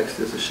context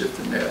is a shift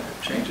in narrative,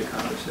 change of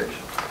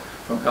conversation,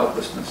 from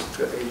helplessness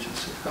to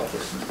agency,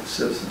 helplessness to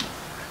citizen.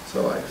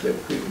 So I say to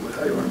people,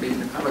 how do you want to be?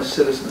 I'm a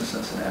citizen of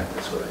Cincinnati,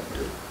 that's what I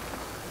do.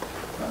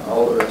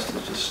 All the rest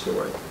is just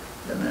story.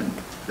 And then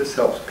this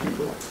helps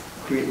people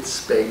create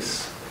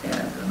space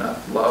and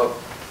enough love,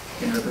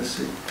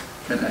 intimacy,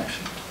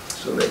 connection,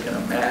 so they can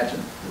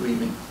imagine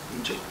leaving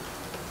Egypt.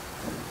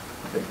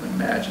 They can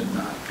imagine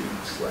not being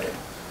slaves.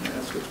 And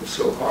that's what was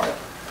so hard,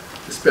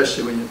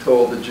 especially when you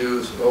told the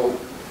Jews, oh,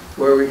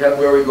 where are we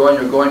going?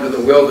 You're going to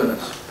the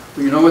wilderness.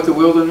 Well, you know what the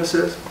wilderness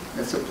is?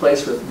 It's a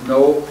place with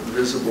no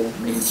visible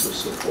means of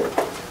support.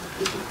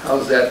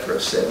 How's that for a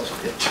sales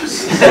pitch?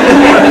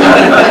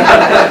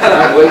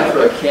 I'm waiting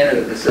for a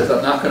candidate that says,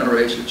 I'm not going to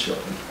raise your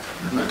children.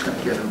 I'm not going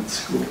to get them in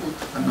school.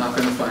 I'm not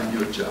going to find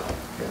you a job.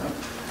 Okay?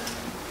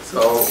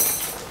 So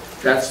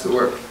that's the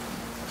work,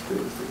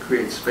 to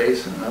create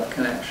space and enough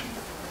connection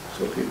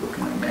so people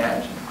can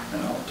imagine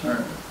an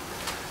alternative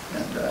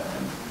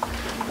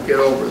and get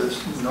over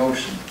this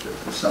notion that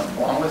there's something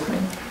wrong with me,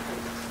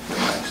 that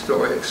my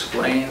story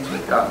explains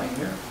what got me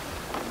here,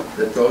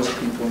 that those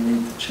people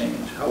need to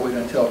change. How are we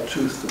going to tell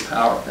truth to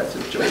power? That's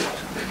a joke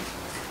to me.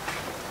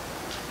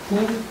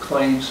 Who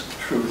claims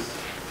truth?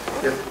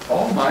 If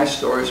all my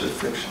stories are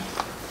fiction,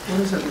 what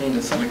does it mean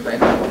that somebody's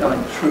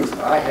telling the truth?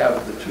 I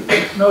have the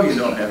truth. No, you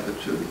don't have the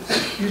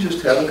truth. You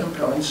just have a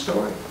compelling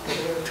story.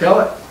 Tell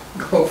it.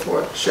 Go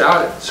for it.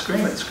 Shout it.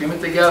 Scream it. Scream it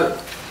together.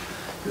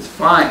 It's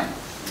fine.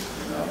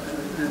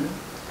 And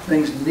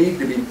things need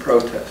to be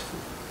protested.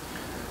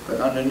 But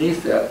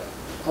underneath that,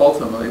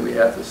 ultimately, we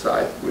have to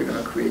decide we're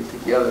going to create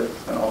together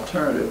an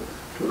alternative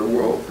to the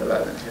world that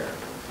I've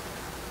inherited.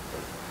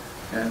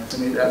 And to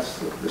me, that's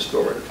the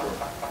restorative work.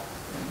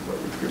 What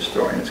you're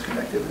restoring is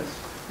connectedness.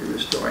 You're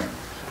restoring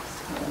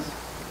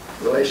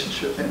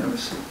relationship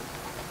intimacy.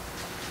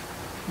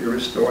 You're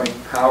restoring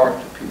power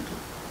to people.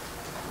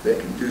 They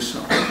can do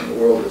something in a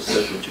world that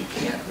says that you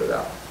can't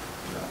without.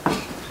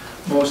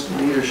 Most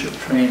leadership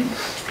training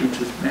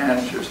teaches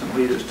managers and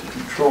leaders to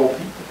control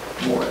people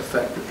more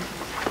effectively.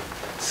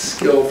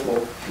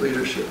 Skillful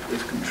leadership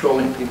is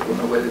controlling people in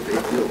a way that they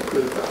feel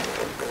good about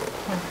it.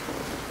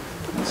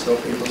 And so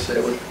people say,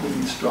 well, we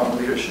need strong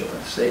leadership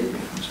and save me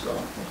from strong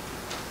people.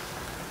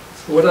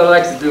 So what I'd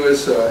like to do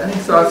is, any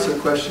thoughts or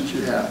questions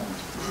you have?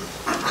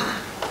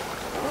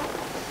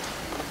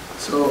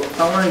 So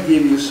I want to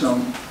give you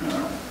some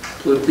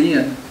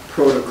plebeian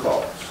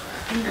protocols.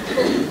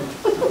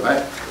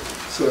 Right?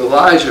 So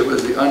Elijah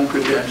was the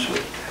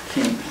uncredentialed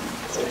king in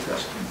the Old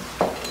Testament.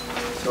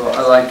 So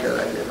I like that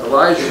idea.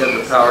 Elijah had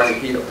the power to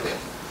heal.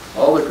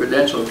 All the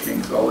credentialed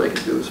kings, all they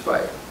could do is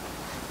fight.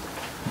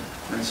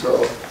 And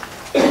so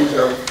these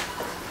are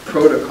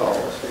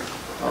protocols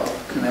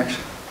of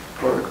connection,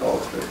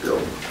 protocols that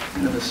build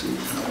intimacy.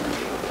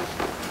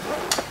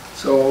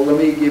 So let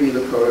me give you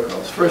the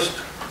protocols.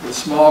 First, the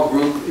small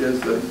group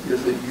is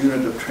the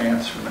unit of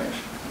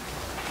transformation.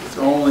 It's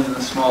only in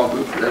the small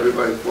group that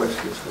everybody's voice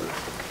gets heard.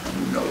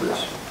 And you know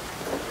this.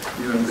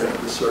 You've been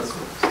in the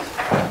circle.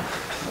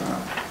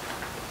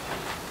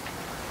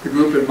 The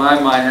group in my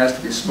mind has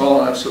to be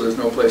small enough so there's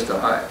no place to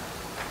hide.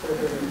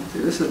 See,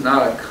 this is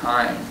not a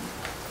kind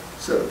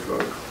set of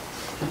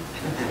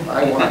protocols.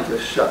 I want to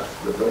shut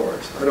the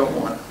doors. I don't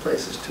want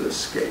places to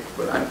escape.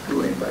 What I'm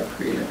doing by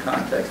creating a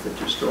context that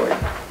your story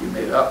you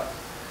made up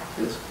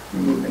is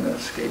removing an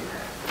escape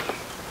hatch.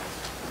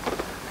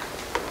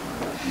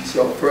 And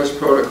so the first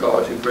protocol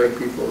is you break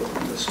people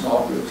into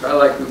small groups. I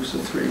like groups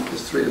of 3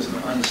 because 3 is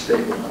an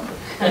unstable number.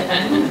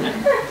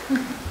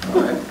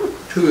 All right.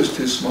 2 is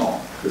too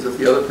small because if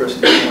the other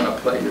person doesn't want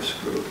to play, you're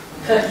screwed.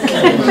 So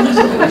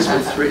at least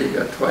with 3, you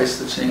got twice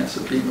the chance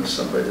of being with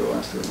somebody who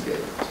wants to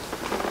engage.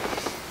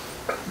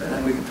 And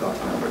then we can talk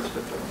numbers.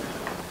 But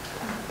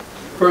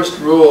first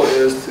rule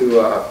is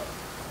to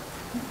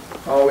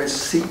always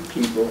seat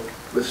people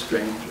with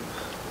strangers.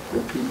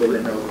 with people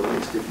they know the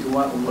least. If you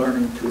want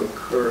learning to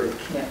occur, it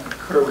can't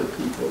occur with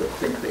people that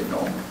think they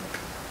know me.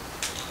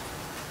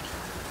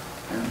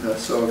 And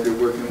so if you're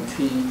working with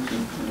teams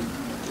and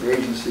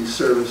agencies,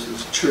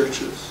 services,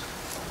 churches,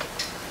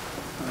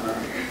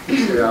 you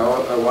say,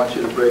 I want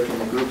you to break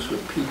into groups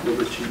with people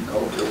that you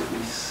know the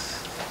least.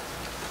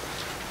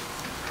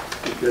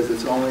 Because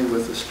it's only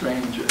with a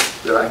stranger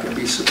that I can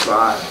be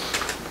surprised.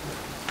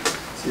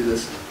 See,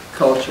 this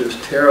culture is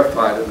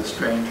terrified of the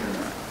stranger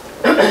now.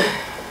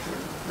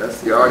 That's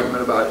the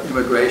argument about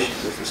immigration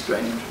with the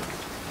stranger.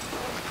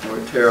 And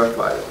we're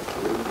terrified of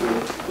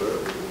it. We're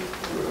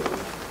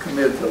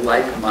committed to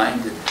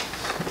like-mindedness.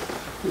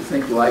 We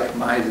think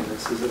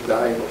like-mindedness is a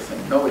valuable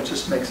thing. No, it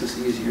just makes us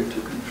easier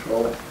to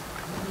control.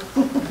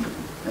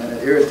 And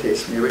it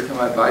irritates me every time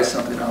I buy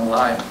something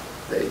online.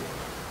 They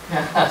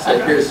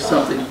say, here's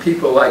something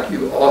people like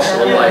you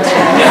also like.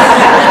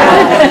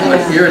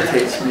 What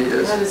irritates me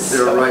is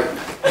they're right.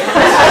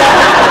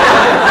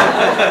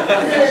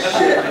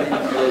 Shit, I need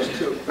one of those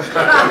too.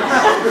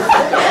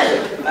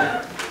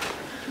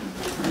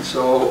 And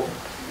so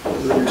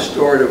the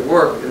restorative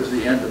work is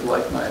the end of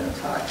like-mindedness.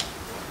 Hi.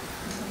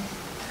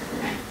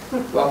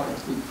 Welcome.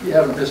 You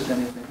haven't missed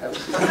anything, have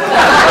you?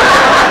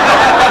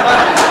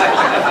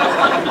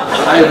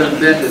 I have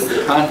invented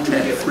the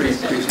content-free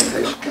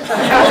presentation.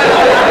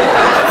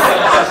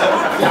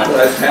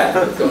 I've had,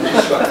 don't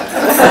you start.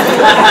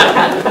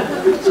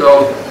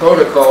 So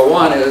protocol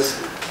 1 is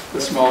the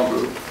small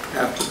group.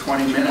 After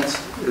 20 minutes,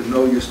 there's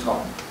no use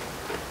talking.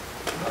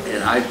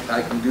 And I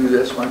can do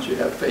this once you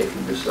have faith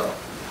in yourself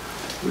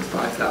with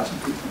 5,000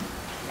 people,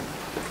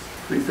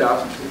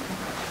 3,000 people.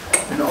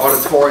 In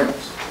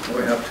auditoriums,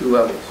 we have 2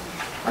 levels.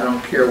 I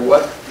don't care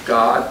what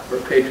God or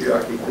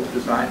patriarchy has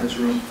designed this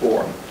room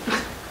for.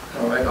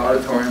 All right,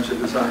 auditoriums are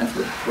designed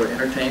for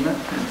entertainment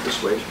and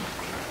persuasion.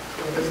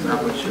 That's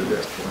not what you're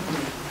there for.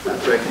 Not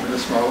breaking into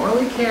small, well,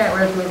 we can't,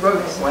 we're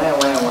broken. Wah,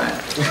 wah, wah.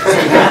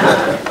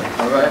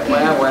 All right,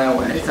 wah, wah,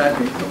 wah. Anytime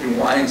somebody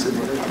whines at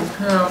me,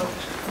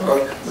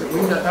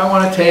 I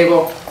want a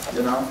table,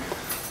 you know.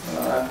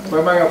 Where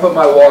am I going to put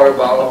my water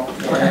bottle?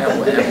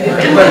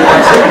 Everybody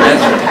wants a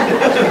mentor.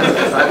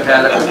 I've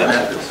had it with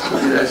mentors.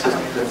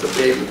 That's a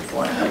baby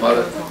point. My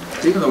mother,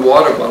 even the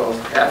water bottles,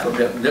 half of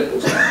them have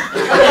nipples on them.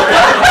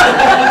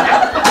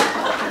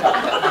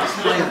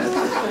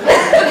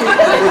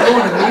 We're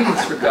going to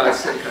meetings, for God's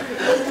sake.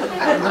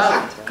 I'm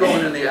not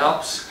going in the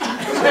Alps.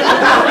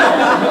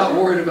 I'm not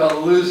worried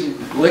about losing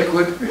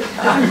liquid.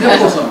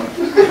 Nipples on them.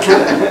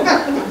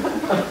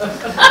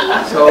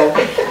 So,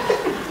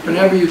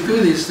 whenever you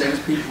do these things,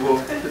 people will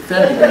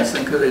defend against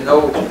them because they know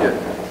what you did.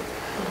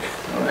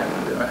 All right?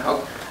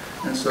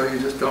 And so you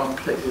just don't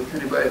take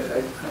anybody.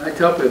 I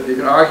tell people, if you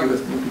can argue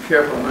with me, be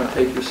careful, I'm going to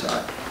take your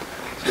side.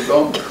 So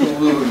don't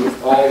collude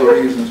with all the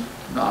reasons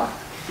not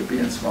to be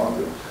in small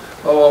groups.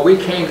 Oh, well, we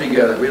came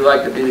together. We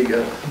like to be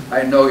together.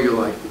 I know you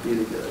like to be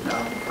together.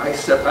 Now, I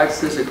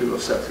physically will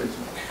separate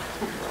you.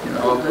 You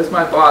know, that's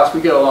my boss.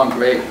 We get along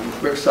great.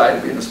 We're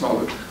excited to be in a small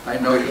group. I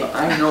know you.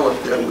 I know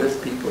if they're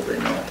with people they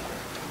know,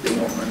 they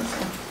won't learn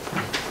anything.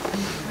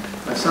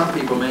 Now, some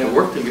people may have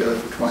worked together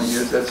for 20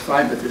 years. That's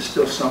fine, but there's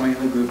still somebody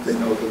in the group they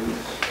know the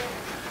least.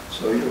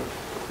 So you're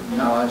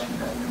acknowledging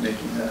that. You're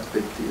making that a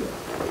big deal.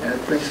 And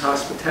it brings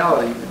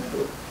hospitality into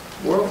the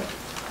world.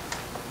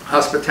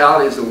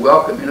 Hospitality is the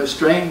welcoming of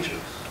strangers.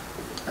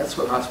 That's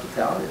what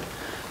hospitality is.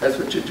 That's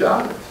what your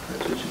job is.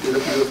 That's what you did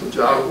a beautiful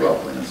job of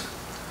welcoming us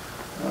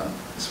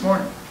this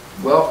morning.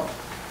 Welcome.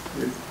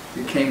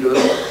 You came to the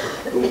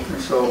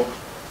and so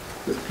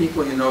with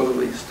people you know the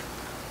least.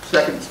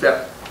 Second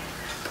step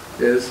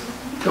is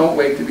don't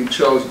wait to be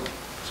chosen.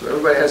 So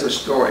everybody has a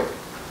story,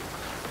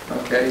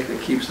 okay,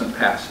 that keeps them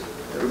passive.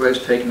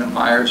 Everybody's taking the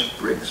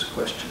Myers-Briggs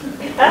questionnaire.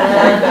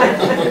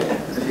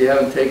 If you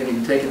haven't taken it,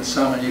 you've taken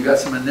some, and you've got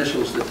some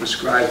initials that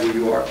describe who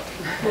you are.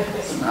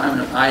 I'm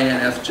an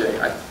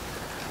INFJ.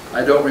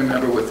 I don't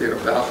remember what they're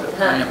about, but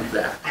I am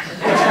that.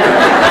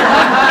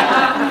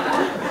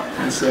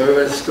 And so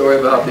everybody's a story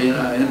about being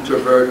an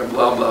introvert and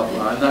blah, blah,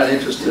 blah. I'm not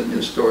interested in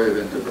your story of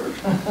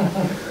introversion.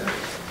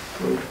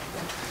 So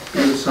be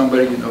with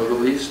somebody you know the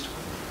least,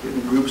 get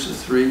in groups of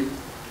 3,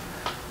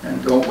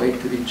 and don't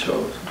wait to be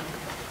chosen.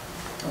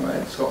 All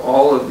right, so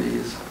all of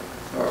these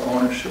are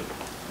ownership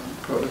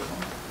protocol.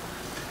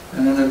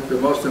 And then the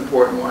most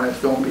important one is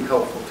don't be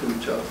helpful to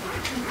each other.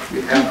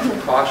 We have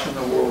to caution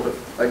the world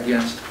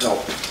against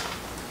help,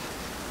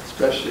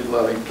 especially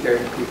loving,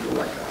 caring people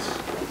like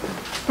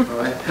us. All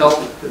right, help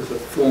is a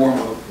form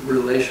of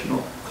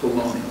relational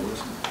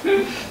colonialism.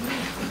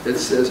 It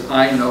says,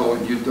 I know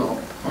and you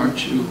don't.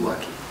 Aren't you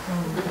lucky?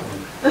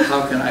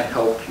 How can I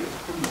help you?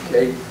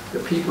 Okay, the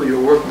people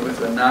you're working with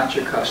are not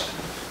your customers.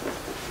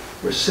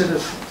 We're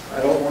citizens. I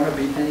don't want to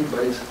be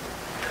anybody's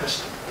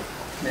customer.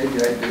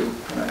 Maybe I do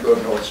when I go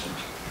to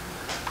Nordstrom's.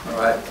 All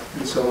right?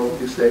 And so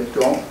you say,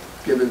 don't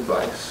give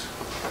advice.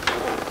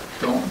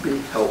 Don't be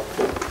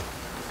helpful.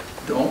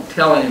 Don't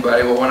tell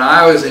anybody, well, when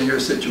I was in your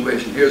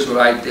situation, here's what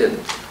I did.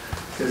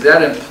 Because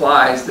that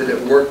implies that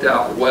it worked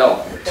out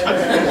well.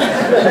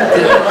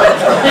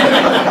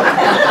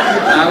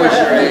 I was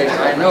your age,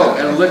 I know,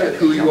 and look at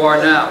who you are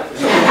now.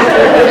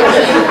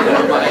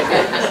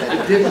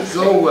 It didn't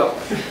go well.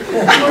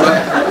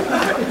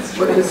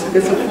 But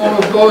it's a form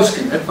of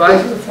boasting.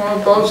 Advice is a form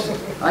of boasting.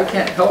 I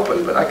can't help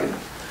it, but I can.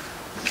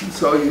 And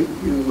so you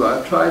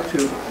try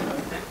to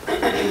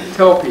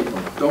tell people,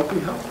 don't be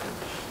helpful.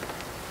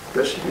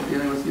 Especially if you're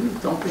dealing with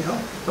youth, don't be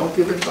helpful. Don't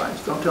give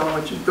advice. Don't tell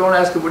them don't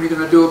ask them what are you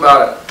going to do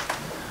about it.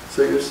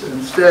 So you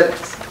instead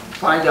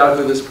find out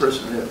who this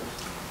person is.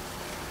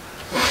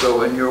 And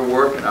so in your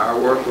work, in our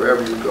work,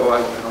 wherever you go,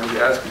 I want to be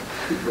asking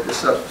people to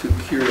substitute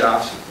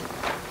curiosity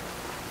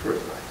for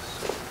advice.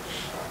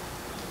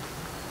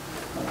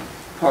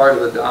 Part of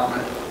the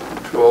dominant,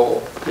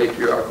 control,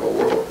 patriarchal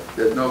world,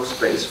 there's no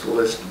space for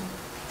listening.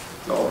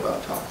 It's all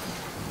about talking.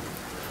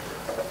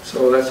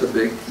 So that's a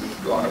big,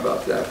 we've gone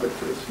about that, but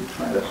you're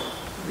trying to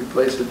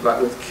replace it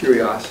with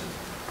curiosity.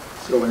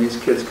 So when these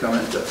kids come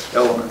into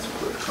elements of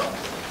the problem,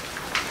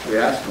 we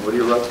ask them, what do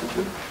you love to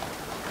do?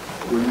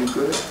 What are you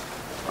good at?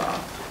 Wow,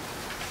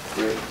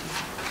 great.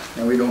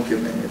 And we don't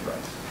give them any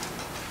advice.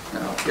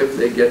 Now, if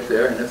they get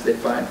there, and if they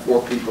find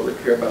 4 people that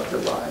care about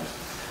their lives,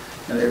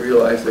 and they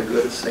realize they're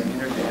good at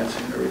singing or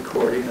dancing or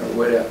recording or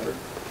whatever,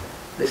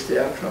 they stay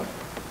out of trouble.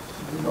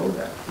 You know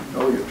that. You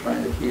know you're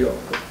trying to heal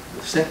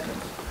the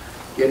symptoms.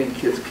 Getting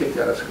kids kicked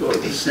out of school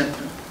is a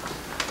symptom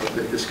of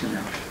the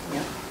disconnection.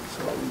 Yeah.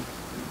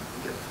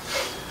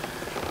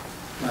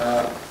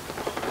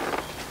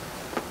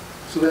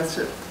 So that's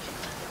it.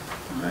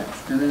 All right,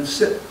 and then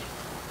sit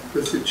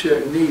with your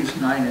chair, knees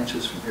 9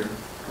 inches from your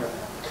heart.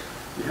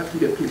 You have to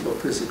get people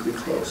physically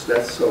close.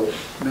 That's so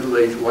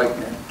middle-aged white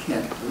men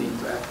can't lean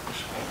back.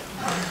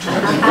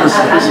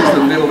 This is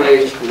the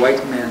middle-aged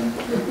white men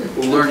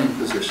learning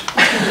position.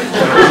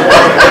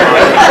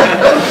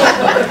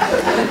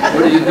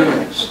 What are you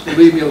doing?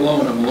 Leave me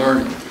alone, I'm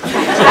learning. Feet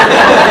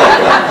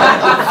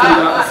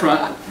out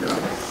front, you know.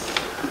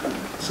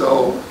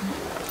 So,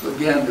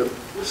 again, the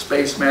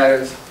space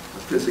matters,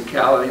 the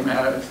physicality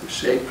matters, the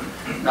shape.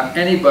 Now,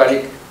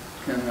 anybody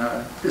can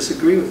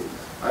disagree with you.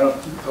 I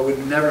would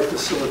never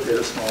facilitate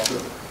a small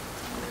group.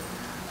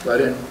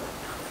 But in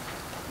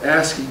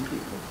asking people,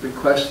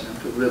 requesting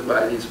them to live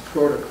by these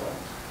protocols,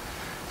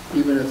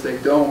 even if they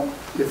don't,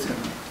 it's in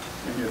them.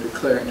 And you're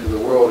declaring to the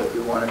world if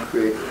you want to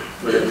create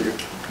whatever your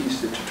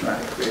piece that you're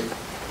trying to create.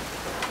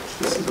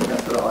 This is a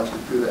methodology to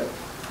do that.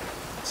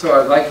 So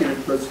I'd like you to,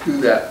 let's do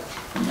that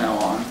from now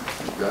on.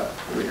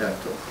 We have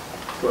till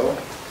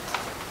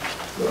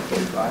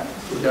 12:45.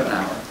 We've got an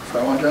hour. So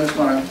I just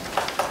want to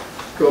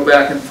go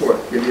back and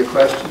forth, give you a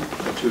question,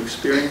 let you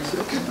experience it,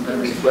 and then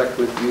reflect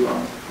with you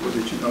on what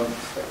did you notice.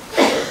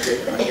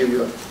 Okay, and I give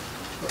you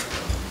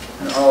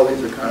and all of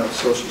these are kind of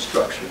social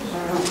structures.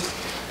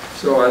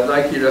 So I'd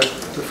like you to,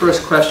 the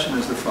first question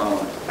is the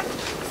following.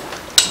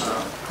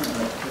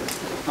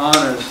 It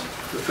honors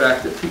the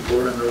fact that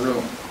people are in the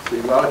room. See,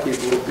 a lot of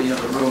people will be in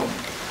the room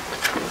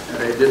and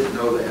they didn't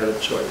know they had a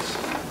choice.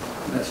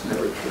 And that's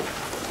never true.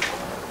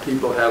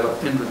 People have an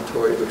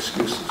inventory of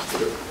excuses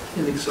that are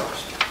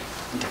inexhaustible.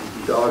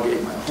 Dog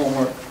ate my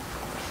homework.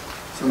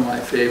 Some of my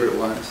favorite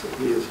ones that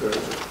he has heard.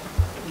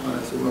 One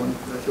is the woman. I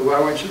said,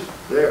 why weren't you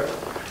there?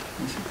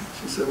 And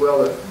she said,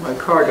 well, my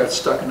car got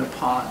stuck in a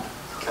pond.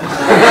 I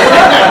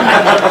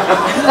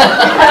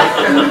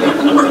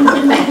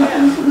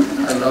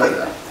love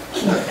that. I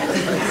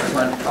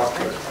want to talk to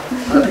her.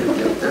 How did you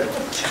get there?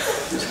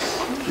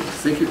 Did you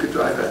think you could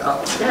drive it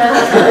out?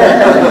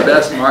 The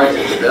best,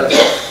 Margie, the best.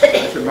 I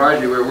said,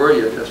 Margie, where were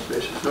you yesterday?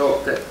 She said,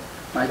 oh, that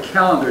my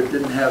calendar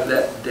didn't have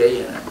that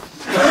day in it.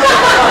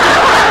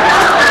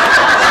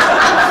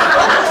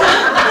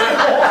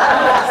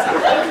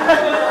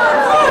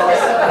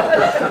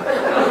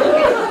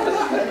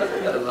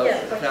 I love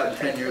it. It happened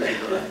 10 years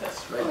ago.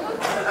 That's right there.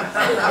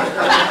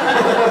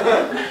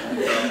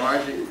 And,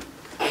 Margie,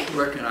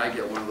 where can I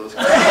get one of those?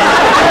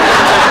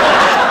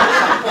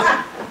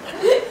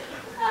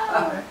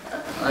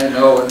 I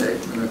know when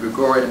the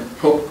Gregorian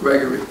Pope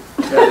Gregory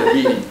had a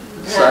meeting,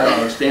 decided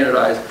on a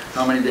standardized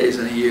how many days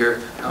in a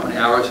year, how many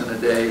hours in a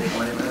day, how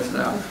many minutes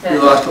an hour. We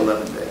lost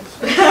 11 days.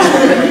 I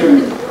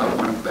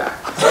want them back.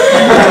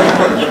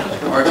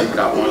 Margie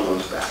got one of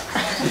those back. I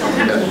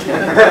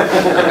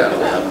got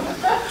 11.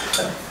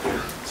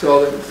 So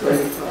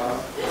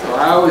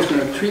I always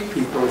going to treat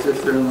people as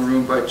if they're in the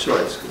room by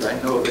choice, because I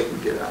know they can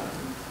get out of it.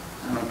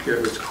 I don't care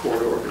if it's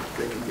court ordered,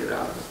 they can get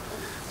out of it.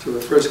 So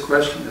the first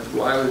question is,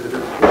 why was it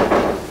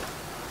important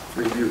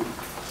for you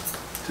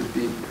to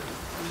be here?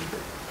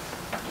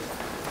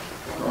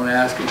 Don't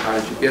ask them, how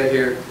did you get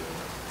here?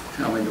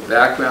 Tell me your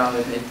background.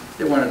 If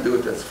they want to do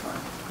it, that's fine.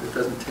 It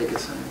doesn't take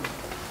us anywhere.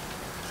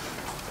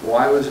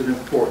 Why was it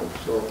important?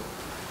 So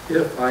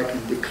if I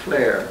can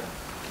declare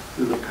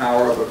through the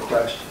power of a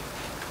question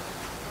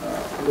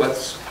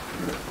what's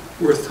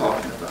worth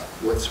talking about,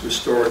 what's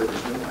restorative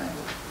in the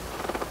language,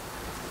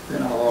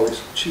 then I'll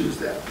always choose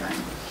that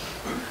language.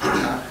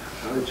 How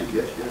did you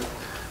get here?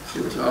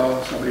 It was,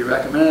 oh, somebody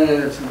recommended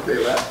it, or somebody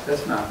left.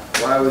 That's not.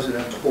 Why was it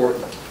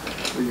important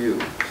for you?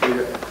 So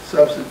you're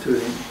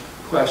substituting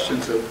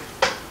questions of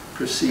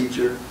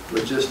procedure,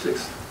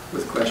 logistics,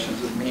 with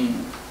questions of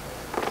meaning.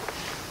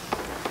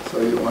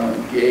 So you want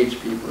to engage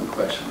people in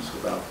questions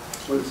about,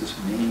 what does this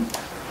mean?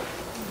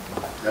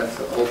 That's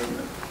the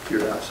ultimate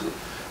curiosity.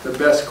 The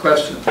best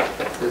question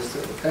is to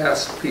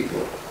ask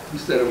people,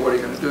 instead of what are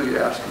you going to do, you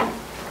ask them,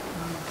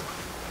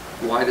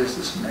 why does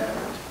this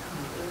matter?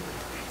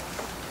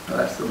 Now,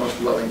 that's the most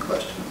loving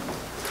question.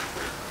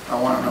 I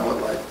want to know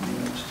what life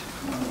means to you.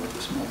 I want to know what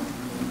this moment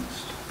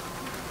means to you.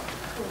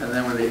 And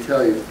then when they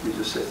tell you, you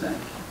just say thank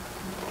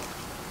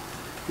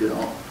you. You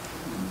don't.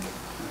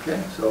 Okay,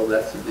 so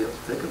that's the deal.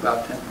 Take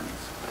about 10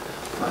 minutes.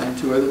 Find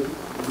 2 other people.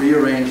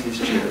 Rearrange these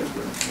chairs.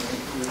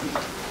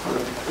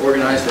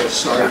 Organize that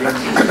sardine long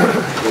enough.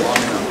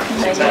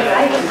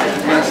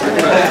 That's the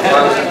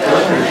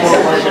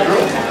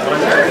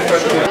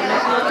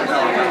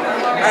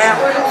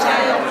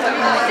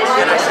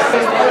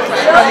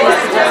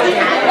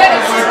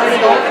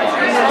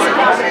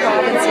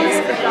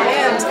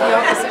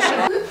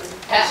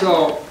So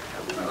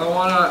I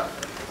want to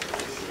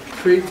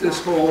treat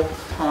this whole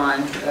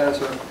time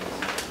as a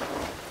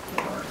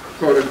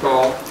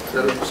protocol,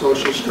 set of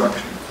social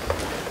structure.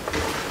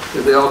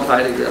 Because they all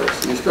tie together.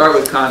 So you start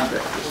with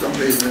context. For some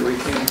reason that we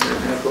came here, you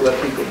have to let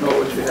people know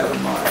what you have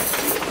in mind.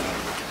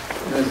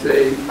 And if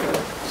they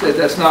say,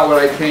 that's not what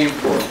I came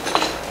for,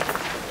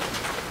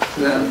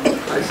 then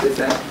I say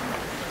thank you.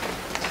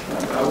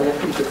 I won't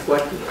be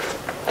deflected.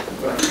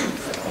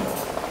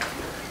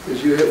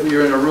 Because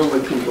you're in a room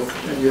with people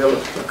and you have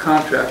a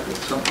contract with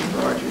something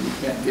larger you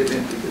can't get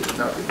into because there's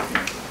nothing.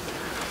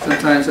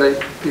 Sometimes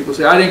people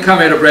say, I didn't come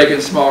here to break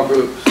in small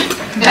groups.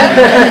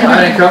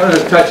 I didn't come to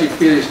this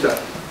touchy-feely stuff.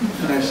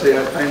 And I say,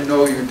 I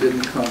know you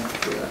didn't come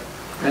for that.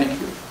 Thank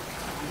you.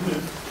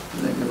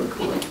 And then you look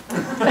away.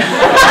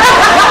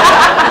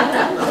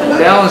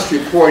 Balanced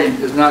reporting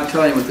is not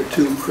telling what the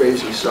 2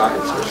 crazy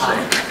sides are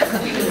saying.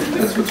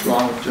 That's what's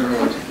wrong with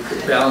journalism.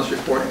 Because balanced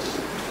reporting,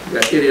 you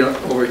got an idiot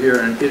over here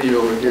and an idiot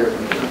over here.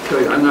 And I'll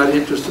tell you, I'm not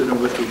interested in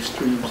what the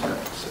extremes have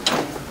to say.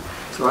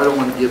 So I don't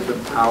want to give them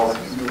power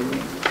in the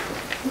room.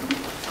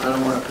 I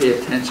don't want to pay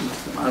attention to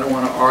them. I don't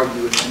want to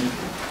argue with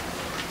anything.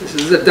 This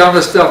is the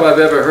dumbest stuff I've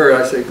ever heard.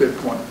 I say, good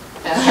point.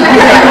 I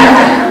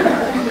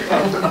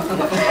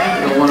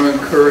don't want to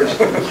encourage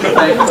them.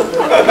 Thank you.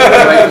 I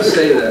like to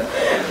say that.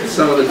 It's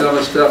some of the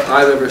dumbest stuff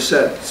I've ever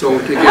said. So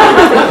together.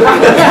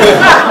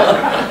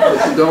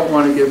 But you don't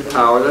want to give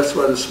power. That's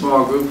why the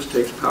small groups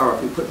takes power.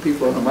 If you put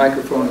people on a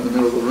microphone in the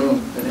middle of the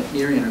room and a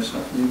hearing or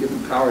something, you give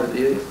them power to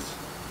the idiots.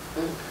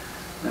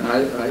 And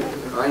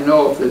I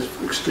know if there's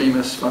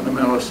extremists,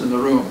 fundamentalists in the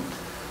room.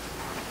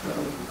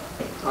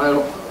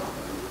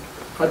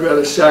 I'd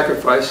rather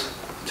sacrifice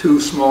 2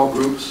 small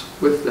groups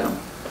with them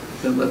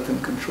than let them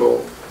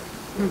control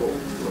the whole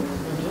room.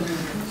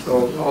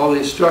 So all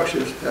these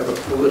structures have a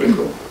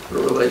political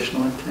or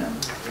relational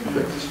intent.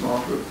 Pick a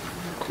small group,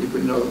 keep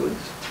it notably.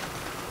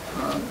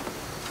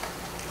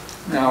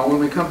 Now, when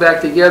we come back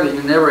together,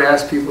 you never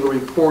ask people to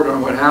report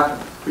on what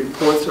happened.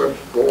 Reports are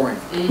boring.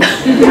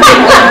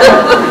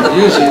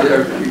 Usually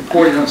they're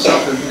reporting on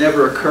something that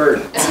never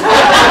occurred. It's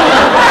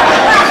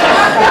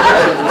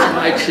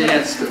my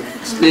chance to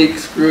speak,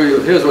 screw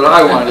you. Here's what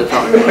I wanted to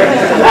talk about.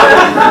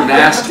 And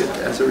ask it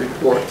as a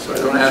report, so I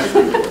don't ask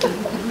for it.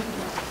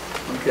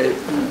 Okay.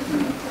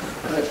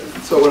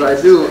 So what I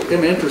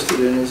am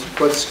interested in is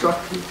what struck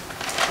you.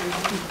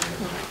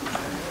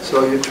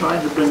 So you're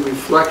trying to bring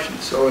reflection.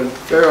 So in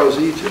Pharaoh's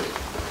Egypt,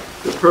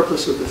 the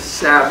purpose of the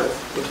Sabbath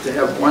was to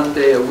have 1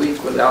 day a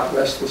week without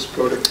restless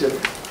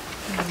productivity.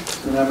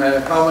 And no matter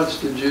how much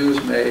the Jews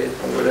made,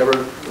 or whatever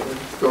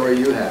story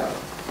you have,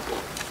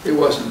 it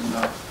wasn't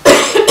enough.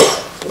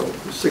 So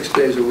 6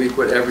 days a week,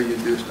 whatever you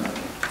do is not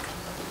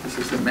enough. This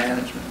is the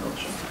management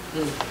notion.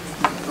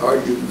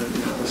 Arguing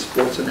the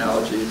sports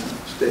analogies and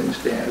setting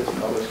standards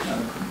and all this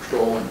kind of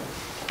controlling.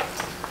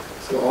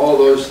 So all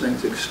those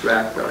things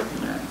extract our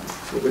humanity.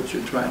 So what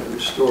you're trying to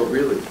restore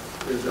really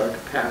is our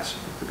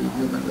capacity to be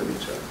human with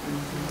each other.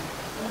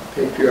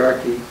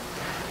 Patriarchy,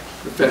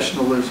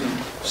 professionalism,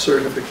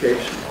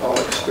 certification, all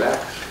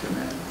extracts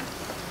humanity.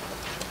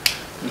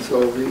 And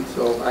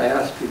so I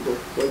ask people,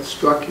 what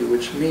struck you,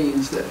 which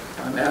means that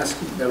I'm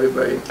asking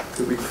everybody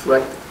to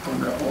reflect on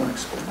their own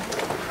experience.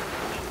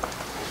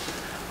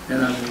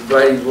 And I'm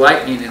inviting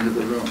lightning into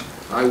the room.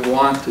 I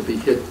want to be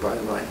hit by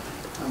light.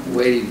 I'm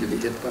waiting to be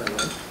hit by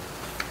light.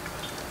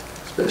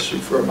 Especially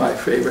for my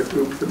favorite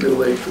group, the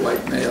middle-aged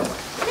white male.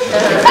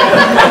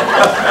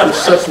 We're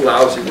such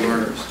lousy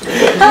learners.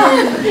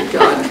 And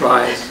God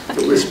tries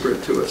to whisper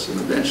it to us, and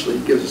eventually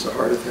he gives us a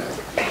heart attack.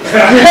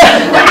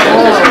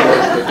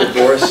 A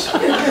divorce,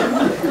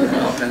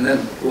 and then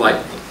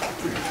lightning.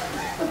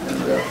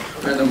 And a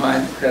friend of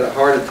mine had a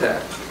heart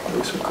attack, it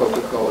was from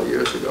Coca-Cola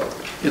years ago,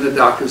 in the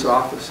doctor's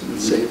office, and it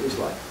saved his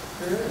life.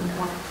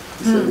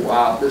 He said,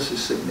 wow, this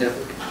is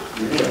significant.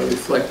 We've got to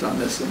reflect on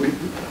this. And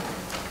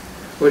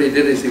what he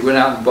did is he went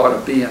out and bought a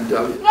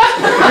BMW.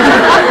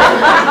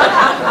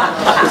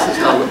 This is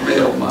how the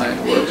male mind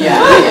works.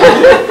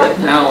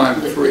 Now I'm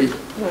free. I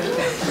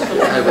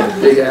have a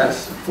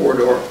big-ass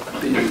 4-door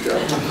BMW.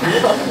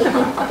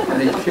 And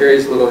he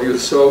carries he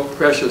was so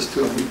precious. precious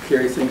to him. He'd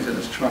carry things in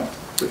his trunk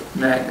with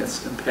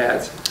magnets and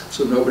pads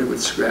so nobody would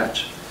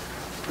scratch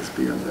his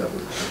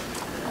BMW.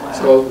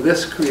 So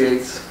this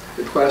creates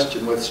the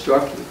question, what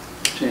struck you?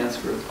 Chance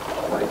for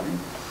lightning.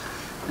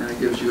 And it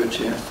gives you a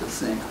chance to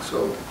think,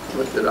 so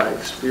what did I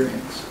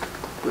experience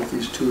with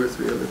these 2 or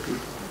 3 other people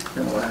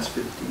in the last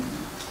 15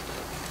 minutes?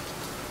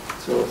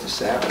 So it's a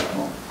Sabbath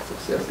moment,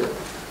 except that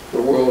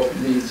the world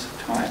needs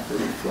time for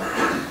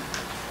reflection.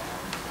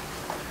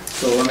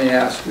 So let me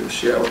ask you to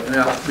share.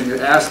 Now, when you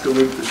ask the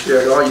group to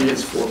share, all you need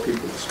is 4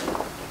 people to speak.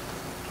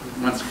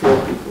 Once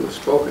 4 people have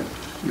spoken,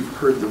 you've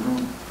heard the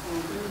room.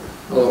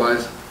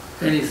 Otherwise,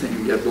 anything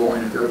can get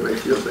boring if everybody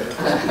feels they have to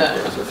speak.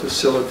 As a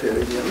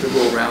facilitator, you have to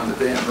go around the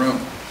damn room.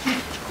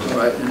 All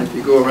right, and if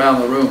you go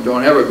around the room,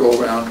 don't ever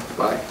go around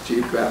by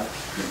geographic.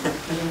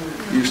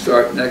 You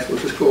start next, we'll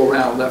just go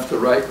around left to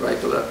right, right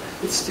to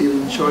left. It's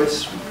stealing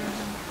choice.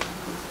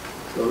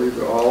 So these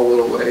are all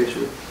little ways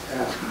you're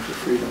asking for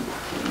freedom.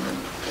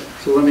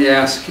 So let me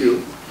ask you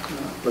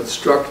what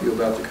struck you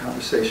about the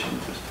conversation you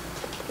just had.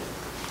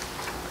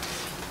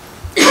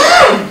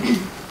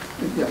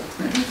 Yeah,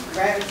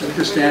 thanks. You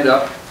just stand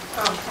up.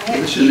 I have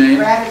What's your name?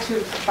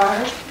 Gratitude for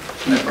Barb.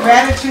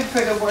 Gratitude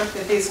for the work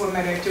that these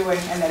women are doing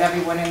and that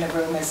everyone in the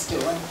room is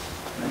doing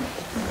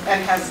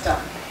and has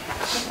done.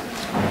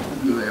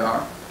 And who they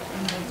are.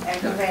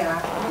 And who they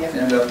are. Yep.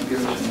 Stand up and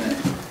give us your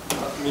name.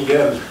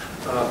 Miguel,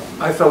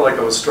 I felt like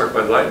I was struck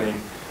by lightning.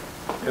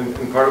 In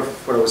part of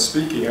what I was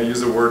speaking, I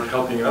used the word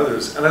helping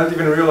others, and I didn't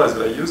even realize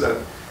that I used that.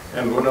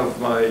 And one of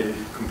my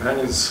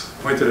companions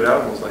pointed it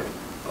out and was like,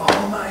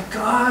 "Oh my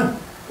God,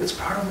 it's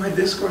part of my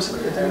discourse, and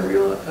I didn't even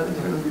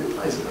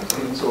realize it."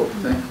 So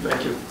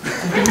thank you.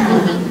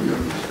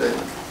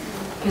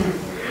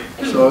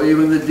 So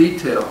even the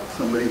detail,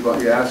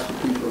 you ask for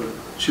people to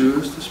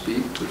choose to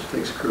speak, which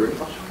takes courage,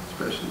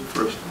 especially the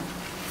first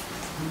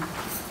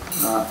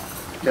one.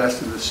 You ask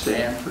them to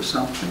stand for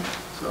something.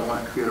 So I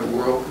want to create a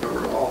world where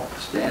we're all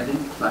standing,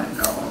 finding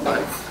our own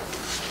light.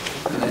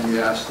 And then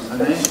you ask them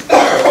the name.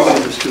 All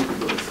the stupid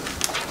little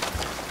things.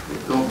 They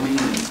don't mean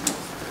anything.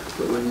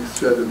 But when you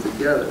thread them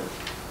together,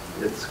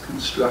 it's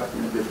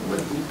constructing a different way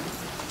of being.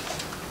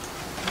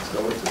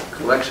 So it's a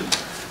collection.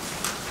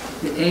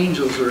 The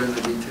angels are in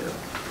the detail.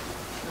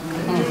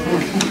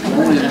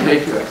 Only in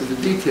patriarchy.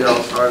 The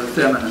details are the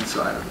feminine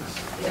side of this.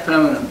 The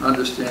feminine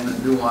understand the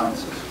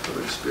nuances of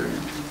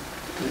experience.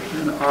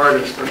 And the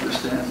artist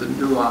understands the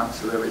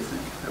nuance of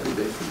everything,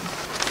 everyday things.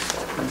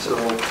 And so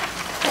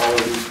all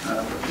of these kind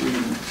of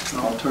reading an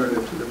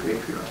alternative to the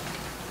patriarchy.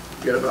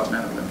 Forget about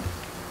men and women.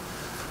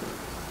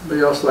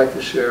 Anybody else like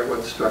to share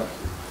what struck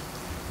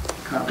the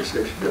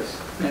conversation? Yes,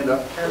 stand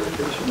up.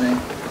 What's your name?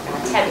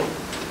 Tammy.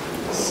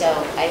 So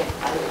I'm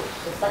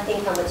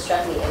reflecting on what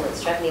struck me, and what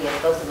struck me with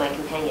both of my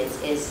companions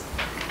is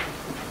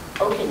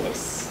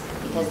openness.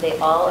 Because they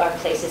all are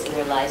places in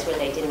their lives where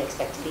they didn't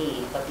expect to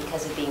be, but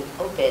because of being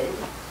open,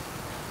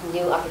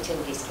 new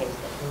opportunities came to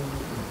them.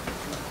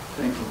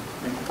 Thank you.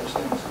 Thank you for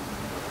saying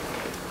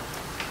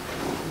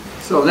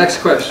so. So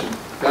next question.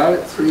 Got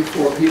it? 3,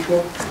 4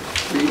 people.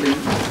 In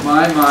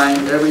my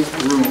mind, every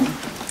room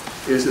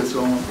is its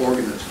own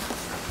organism.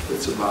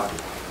 It's a body.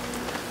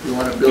 You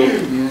want to build a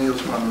community,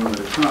 it's one room at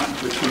a time.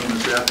 Which room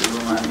is that? The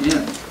room I'm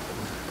in.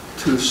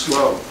 Too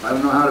slow. I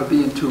don't know how to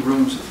be in 2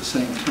 rooms at the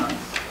same time.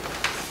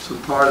 So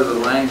part of the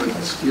language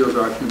that steals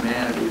our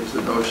humanity is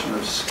the notion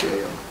of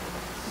scale.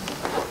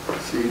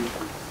 See,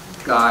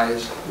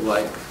 guys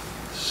like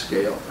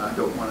scale. I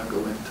don't want to go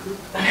into it.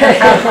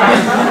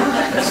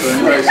 And so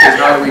anybody says,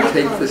 how do we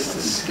take this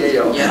to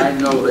scale? And I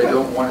know they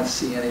don't want to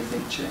see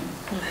anything change.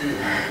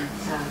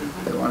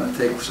 They want to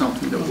take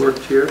something that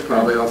worked here,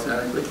 probably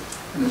authentically,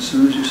 and as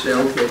soon as you say,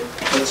 okay,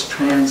 let's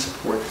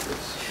transport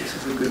this. This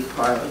is a good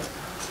pilot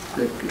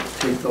that could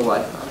take the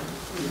life out of it.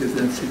 Because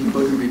then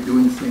people can be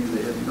doing things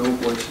they have no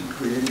voice in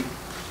creating.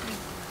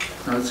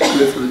 Now it's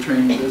good for the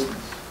training business.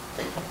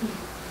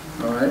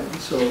 All right,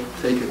 so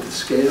take it to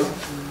scale.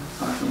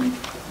 How can we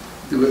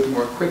do it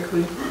more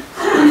quickly?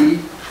 Speed.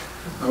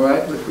 All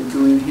right, what we're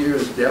doing here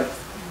is depth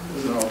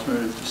as an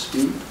alternative to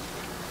speed.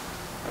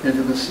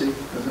 Intimacy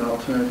as an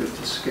alternative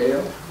to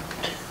scale.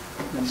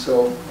 And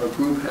so a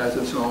group has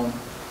its own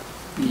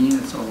being,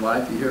 its own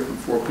life. You hear from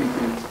 4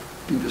 people,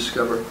 you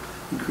discover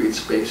you create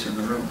space in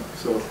the room.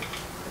 So.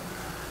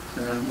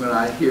 And when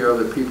I hear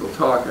other people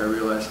talk, I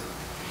realize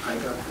I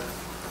got that.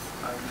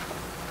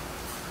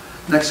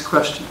 Next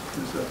question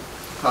is a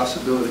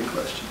possibility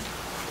question.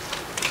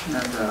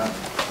 And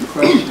the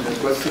question is,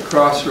 what's the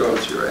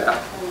crossroads you're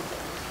at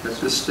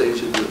this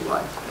stage of your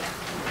life?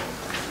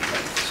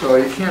 So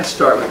you can't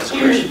start with this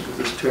question because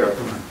it's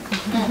terrifying.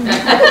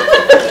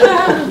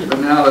 But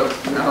now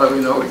that we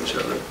know each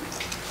other,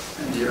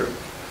 and you're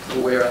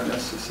aware of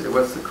this, to say,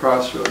 what's the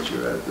crossroads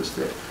you're at this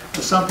stage?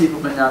 Now, some people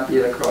may not be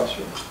at a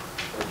crossroads.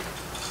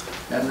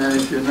 And then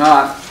if you're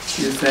not,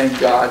 you thank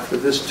God, for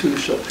this too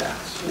shall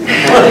pass.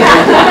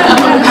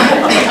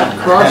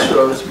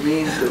 Crossroads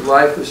means that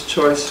life is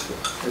choiceful.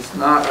 It's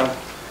not a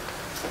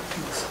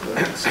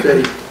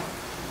steady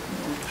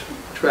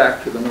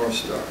track to the North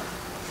Star.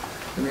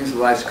 It means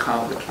life's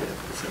complicated.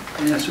 It's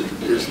an answer to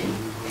Disney.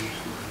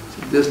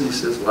 So Disney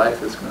says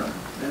life is going to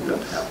end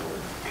up happily.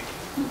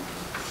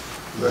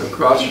 But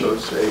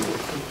Crossroads say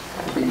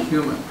to be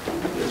human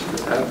is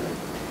to have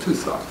two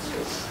thoughts.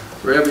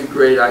 For every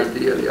great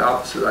idea, the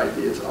opposite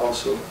idea is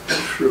also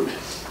true.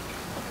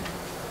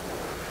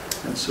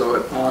 And so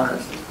it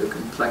honors the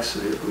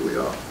complexity of who we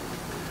are.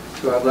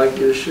 So I'd like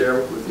you to share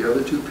with the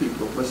other two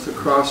people what's the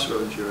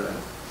crossroads you're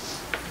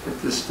at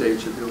this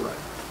stage of your life.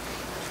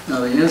 Now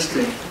the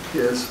instinct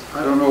is,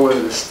 I don't know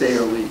whether to stay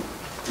or leave.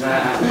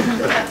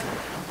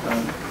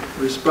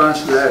 The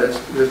response to that is,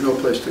 there's no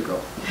place to go.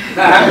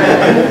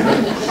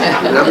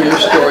 Whatever your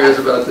story is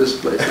about this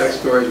place, that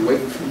story is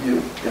waiting for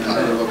you in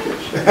another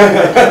location.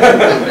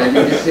 Maybe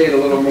you get paid a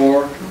little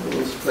more,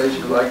 this place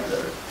you like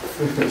better.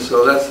 And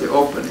so that's the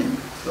opening.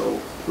 So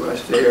do I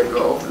stay or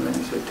go? And then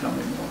you say, tell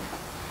me more.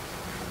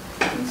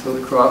 And so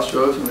the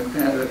crossroads, and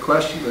the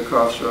question of the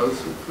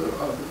crossroads of the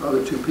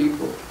other two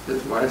people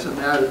is, why does it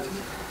matter to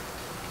you?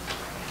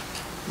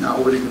 Now,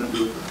 what are you going to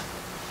do with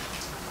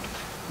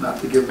it? Not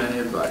to give them any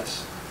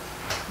advice.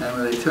 And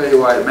when they tell you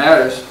why it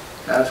matters,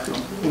 ask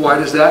them, well, why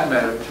does that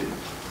matter to you?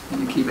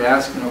 And you keep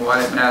asking them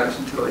why it matters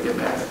until they get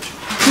mad at you.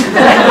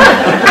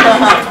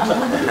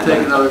 It'll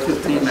take another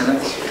 15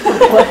 minutes.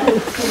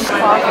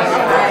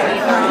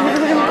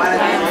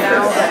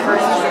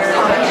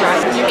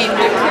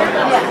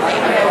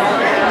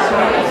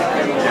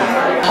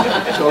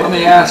 So let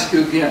me ask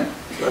you again.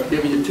 So I've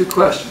given you two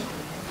questions.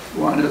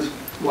 One is,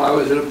 why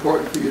was it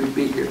important for you to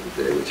be here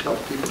today, which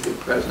helps people get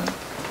present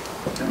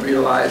and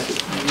realize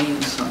it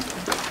means something.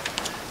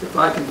 If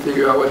I can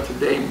figure out what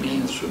today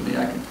means for me,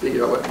 I can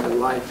figure out what my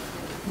life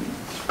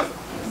means.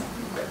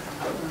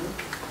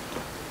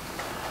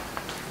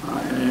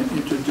 And it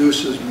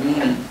introduces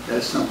meaning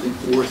as something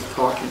worth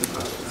talking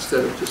about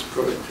instead of just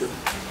productivity.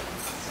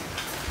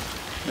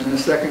 And the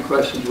second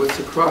question is, what's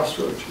the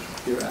crossroads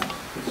you're at?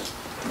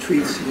 It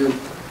treats you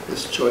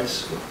as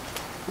choiceful,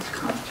 as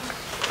conscious.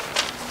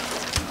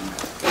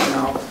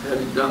 Now,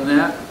 having done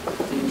that,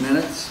 15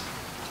 minutes,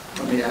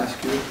 let me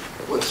ask you,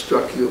 what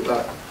struck you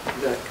about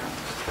that concept?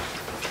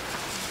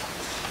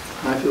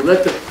 Now, if you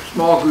let the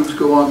small groups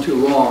go on too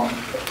long,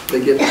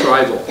 they get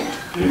tribal.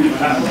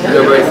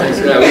 Everybody thinks,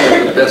 yeah, we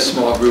have the best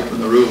small group in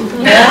the room.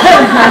 Screw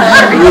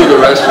the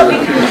rest of the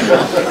community.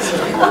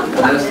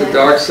 And that's the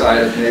dark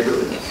side of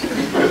neighborhoods.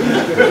 I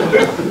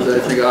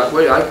think,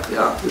 wait,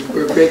 yeah,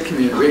 we're a great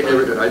community, great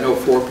neighborhood. I know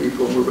 4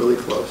 people and we're really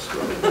close. So.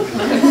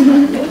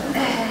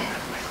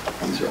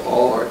 These are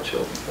all our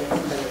children.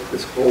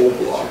 This whole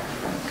block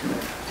is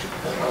connected.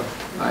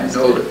 I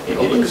know that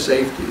public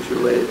safety is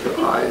related to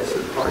eyes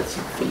and hearts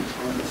and feet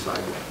on the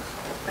sidewalks,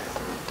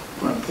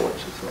 front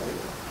porches, all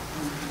that.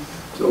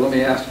 So let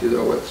me ask you,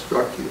 though, what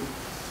struck you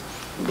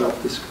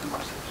about this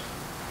conversation?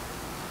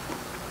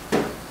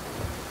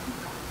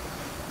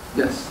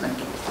 Yes, thank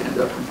you. Stand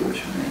up and give us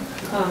your name.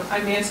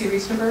 I'm Nancy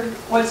Riesenberg.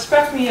 What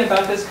struck me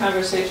about this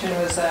conversation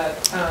was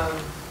that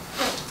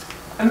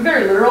I'm a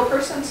very literal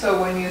person, so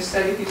when you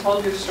said if you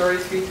told your story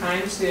 3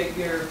 times, you're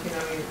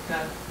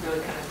not really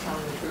kind of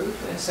telling the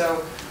truth. And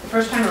so the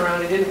first time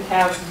around, I didn't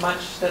have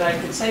much that I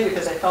could say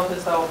because I felt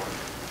as though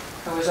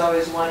I was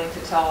always wanting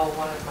to tell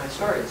one of my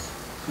stories.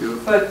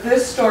 Beautiful. But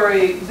this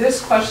story,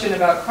 this question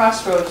about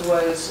crossroads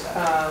was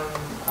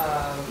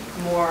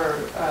more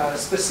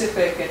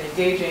specific and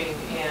engaging,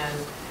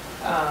 and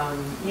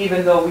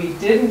even though we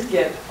didn't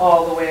get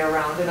all the way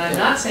around, and I'm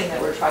not saying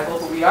that we're tribal,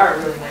 but we are a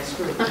really nice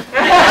group. The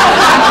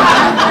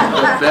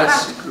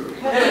best group.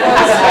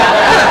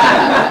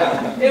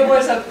 It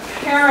was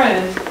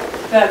apparent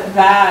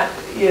that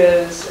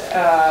is,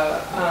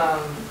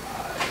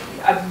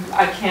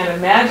 I can't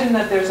imagine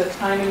that there's a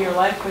time in your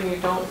life when you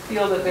don't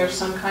feel that there's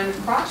some kind of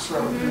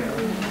crossroad.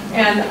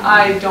 And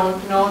I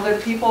don't know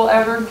that people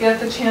ever get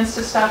the chance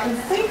to stop and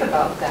think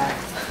about that.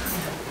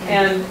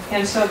 And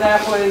so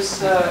that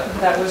was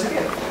a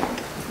gift.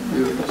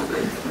 Beautiful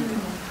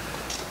statement.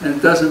 And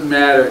it doesn't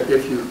matter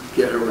if you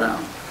get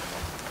around,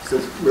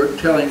 because we're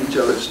telling each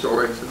other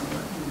stories. And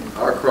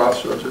our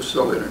crossroads are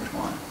so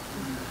intertwined.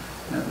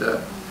 And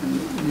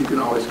you can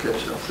always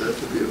catch up. So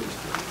that's a beautiful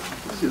story.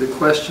 See, the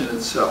question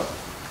itself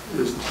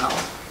is how.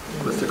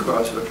 What's the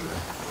crossroads?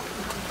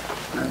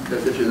 And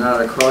because if you're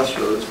not at a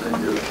crossroads, then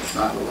you're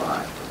not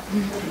alive.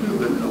 You're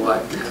living a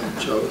life you haven't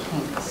chosen.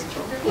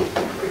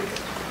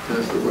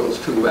 Because the world's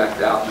too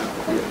whacked out now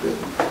to be a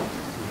business.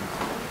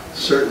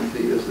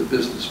 Certainty is the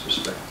business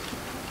perspective.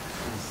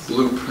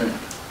 Blueprint,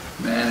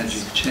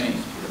 managing change.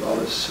 You have all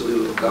this silly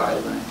little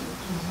guide language.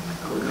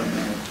 How we're going to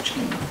manage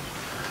change.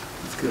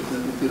 It's good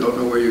that if you don't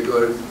know where you're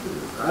going,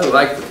 I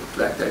like the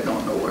fact I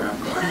don't know where I'm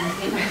going.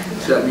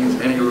 So that means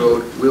any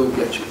road will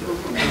get you there.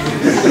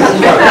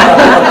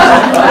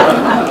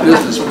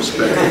 Business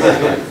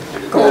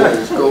perspective.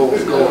 Goals,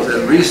 goals, goals.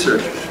 And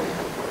researchers.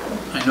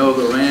 I know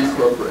the RAND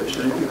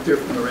Corporation. Any of you hear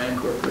from the RAND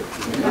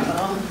Corporation?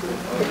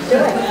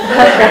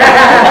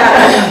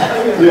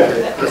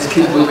 Let's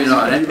keep moving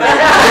on. Anybody?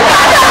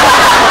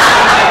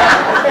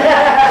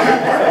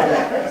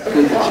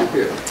 Good that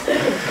you're here.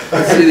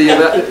 See,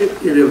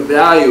 in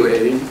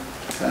evaluating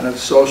kind of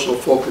social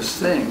focused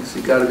things,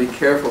 you got to be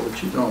careful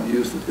that you don't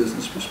use the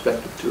business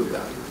perspective to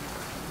evaluate.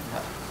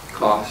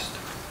 Cost,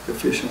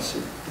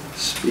 efficiency,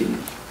 speed,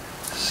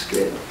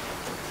 scale.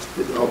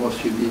 It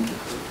almost you need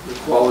the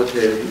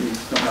qualitative, you need to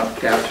somehow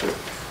capture.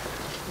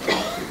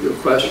 Your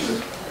question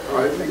is,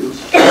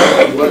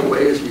 in what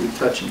ways are you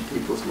touching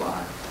people's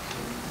lives?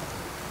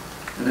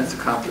 And that's a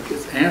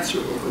complicated,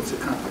 answerable, but it's a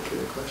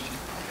complicated question.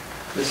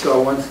 I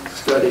saw one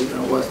study,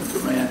 and it wasn't the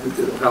man who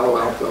did a Palo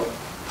Alto,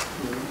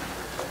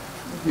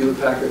 Hewlett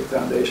Packard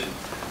Foundation.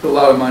 Put a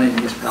lot of money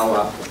in East Palo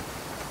Alto.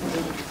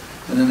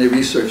 And then they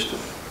researched it.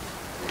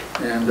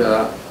 And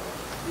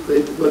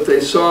what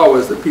they saw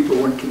was that people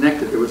weren't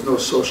connected. There was no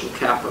social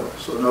capital.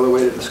 So another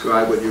way to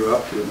describe what you're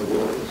up to in the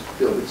world is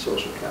building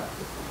social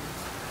capital.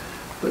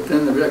 But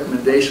then the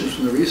recommendations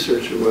from the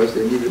researcher was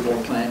they needed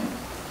more planning.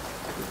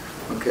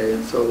 Okay,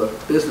 and so the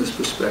business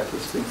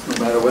perspective thinks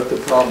no matter what the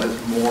problem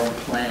is, more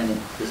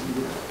planning is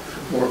needed,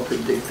 more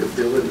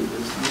predictability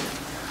is needed.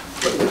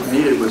 What was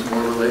needed was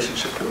more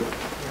relationship building,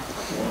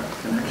 more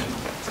connection.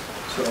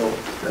 So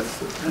that's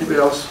the, anybody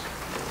else?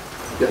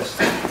 Yes,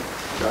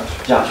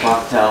 Josh. Josh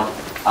Wachtel.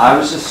 I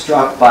was just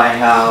struck by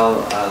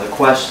how the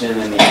question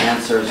and the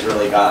answers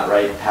really got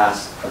right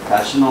past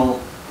professional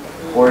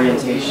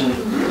orientation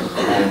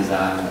and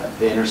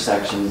the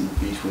intersection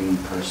between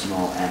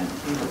personal and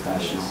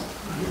professional.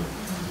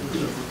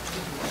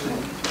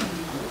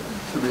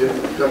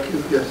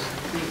 Yes.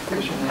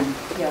 What's your name?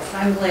 Yes,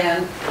 I'm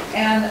Lynn,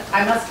 and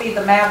I must be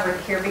the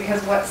maverick here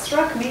because what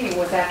struck me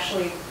was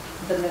actually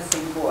the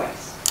missing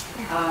voice.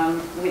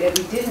 We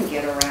didn't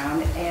get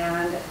around,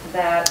 and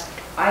that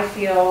I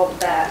feel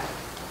that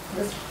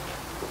this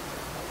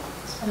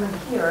woman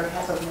here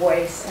has a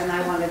voice, and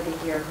I wanted to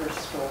hear her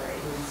story.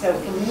 So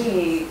for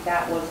me,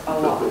 that was a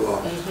loss.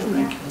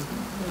 Thank you.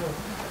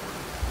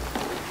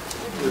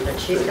 But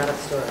she's got a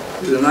story.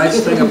 The nice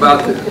thing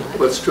about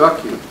what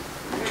struck you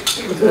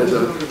as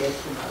a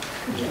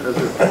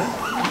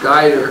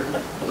guider,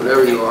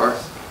 whatever you are,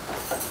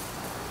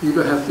 you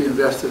don't have to be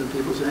invested in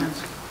people's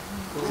answers.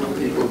 Some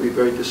people will be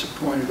very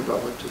disappointed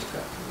about what just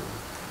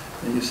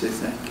happened. And you say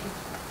thank you.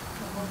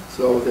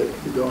 So that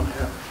you don't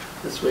have,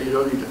 that's why you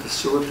don't need to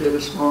facilitate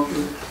a small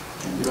group,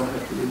 and you don't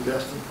have to be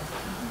invested.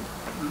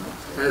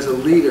 As a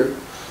leader,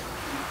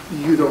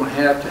 you don't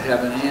have to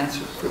have an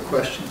answer for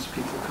questions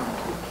people come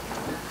to.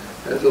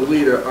 As a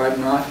leader, I'm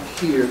not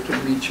here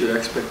to meet your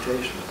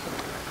expectations.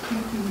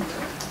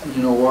 And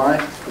you know why?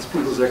 Because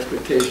people's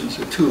expectations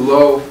are too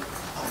low.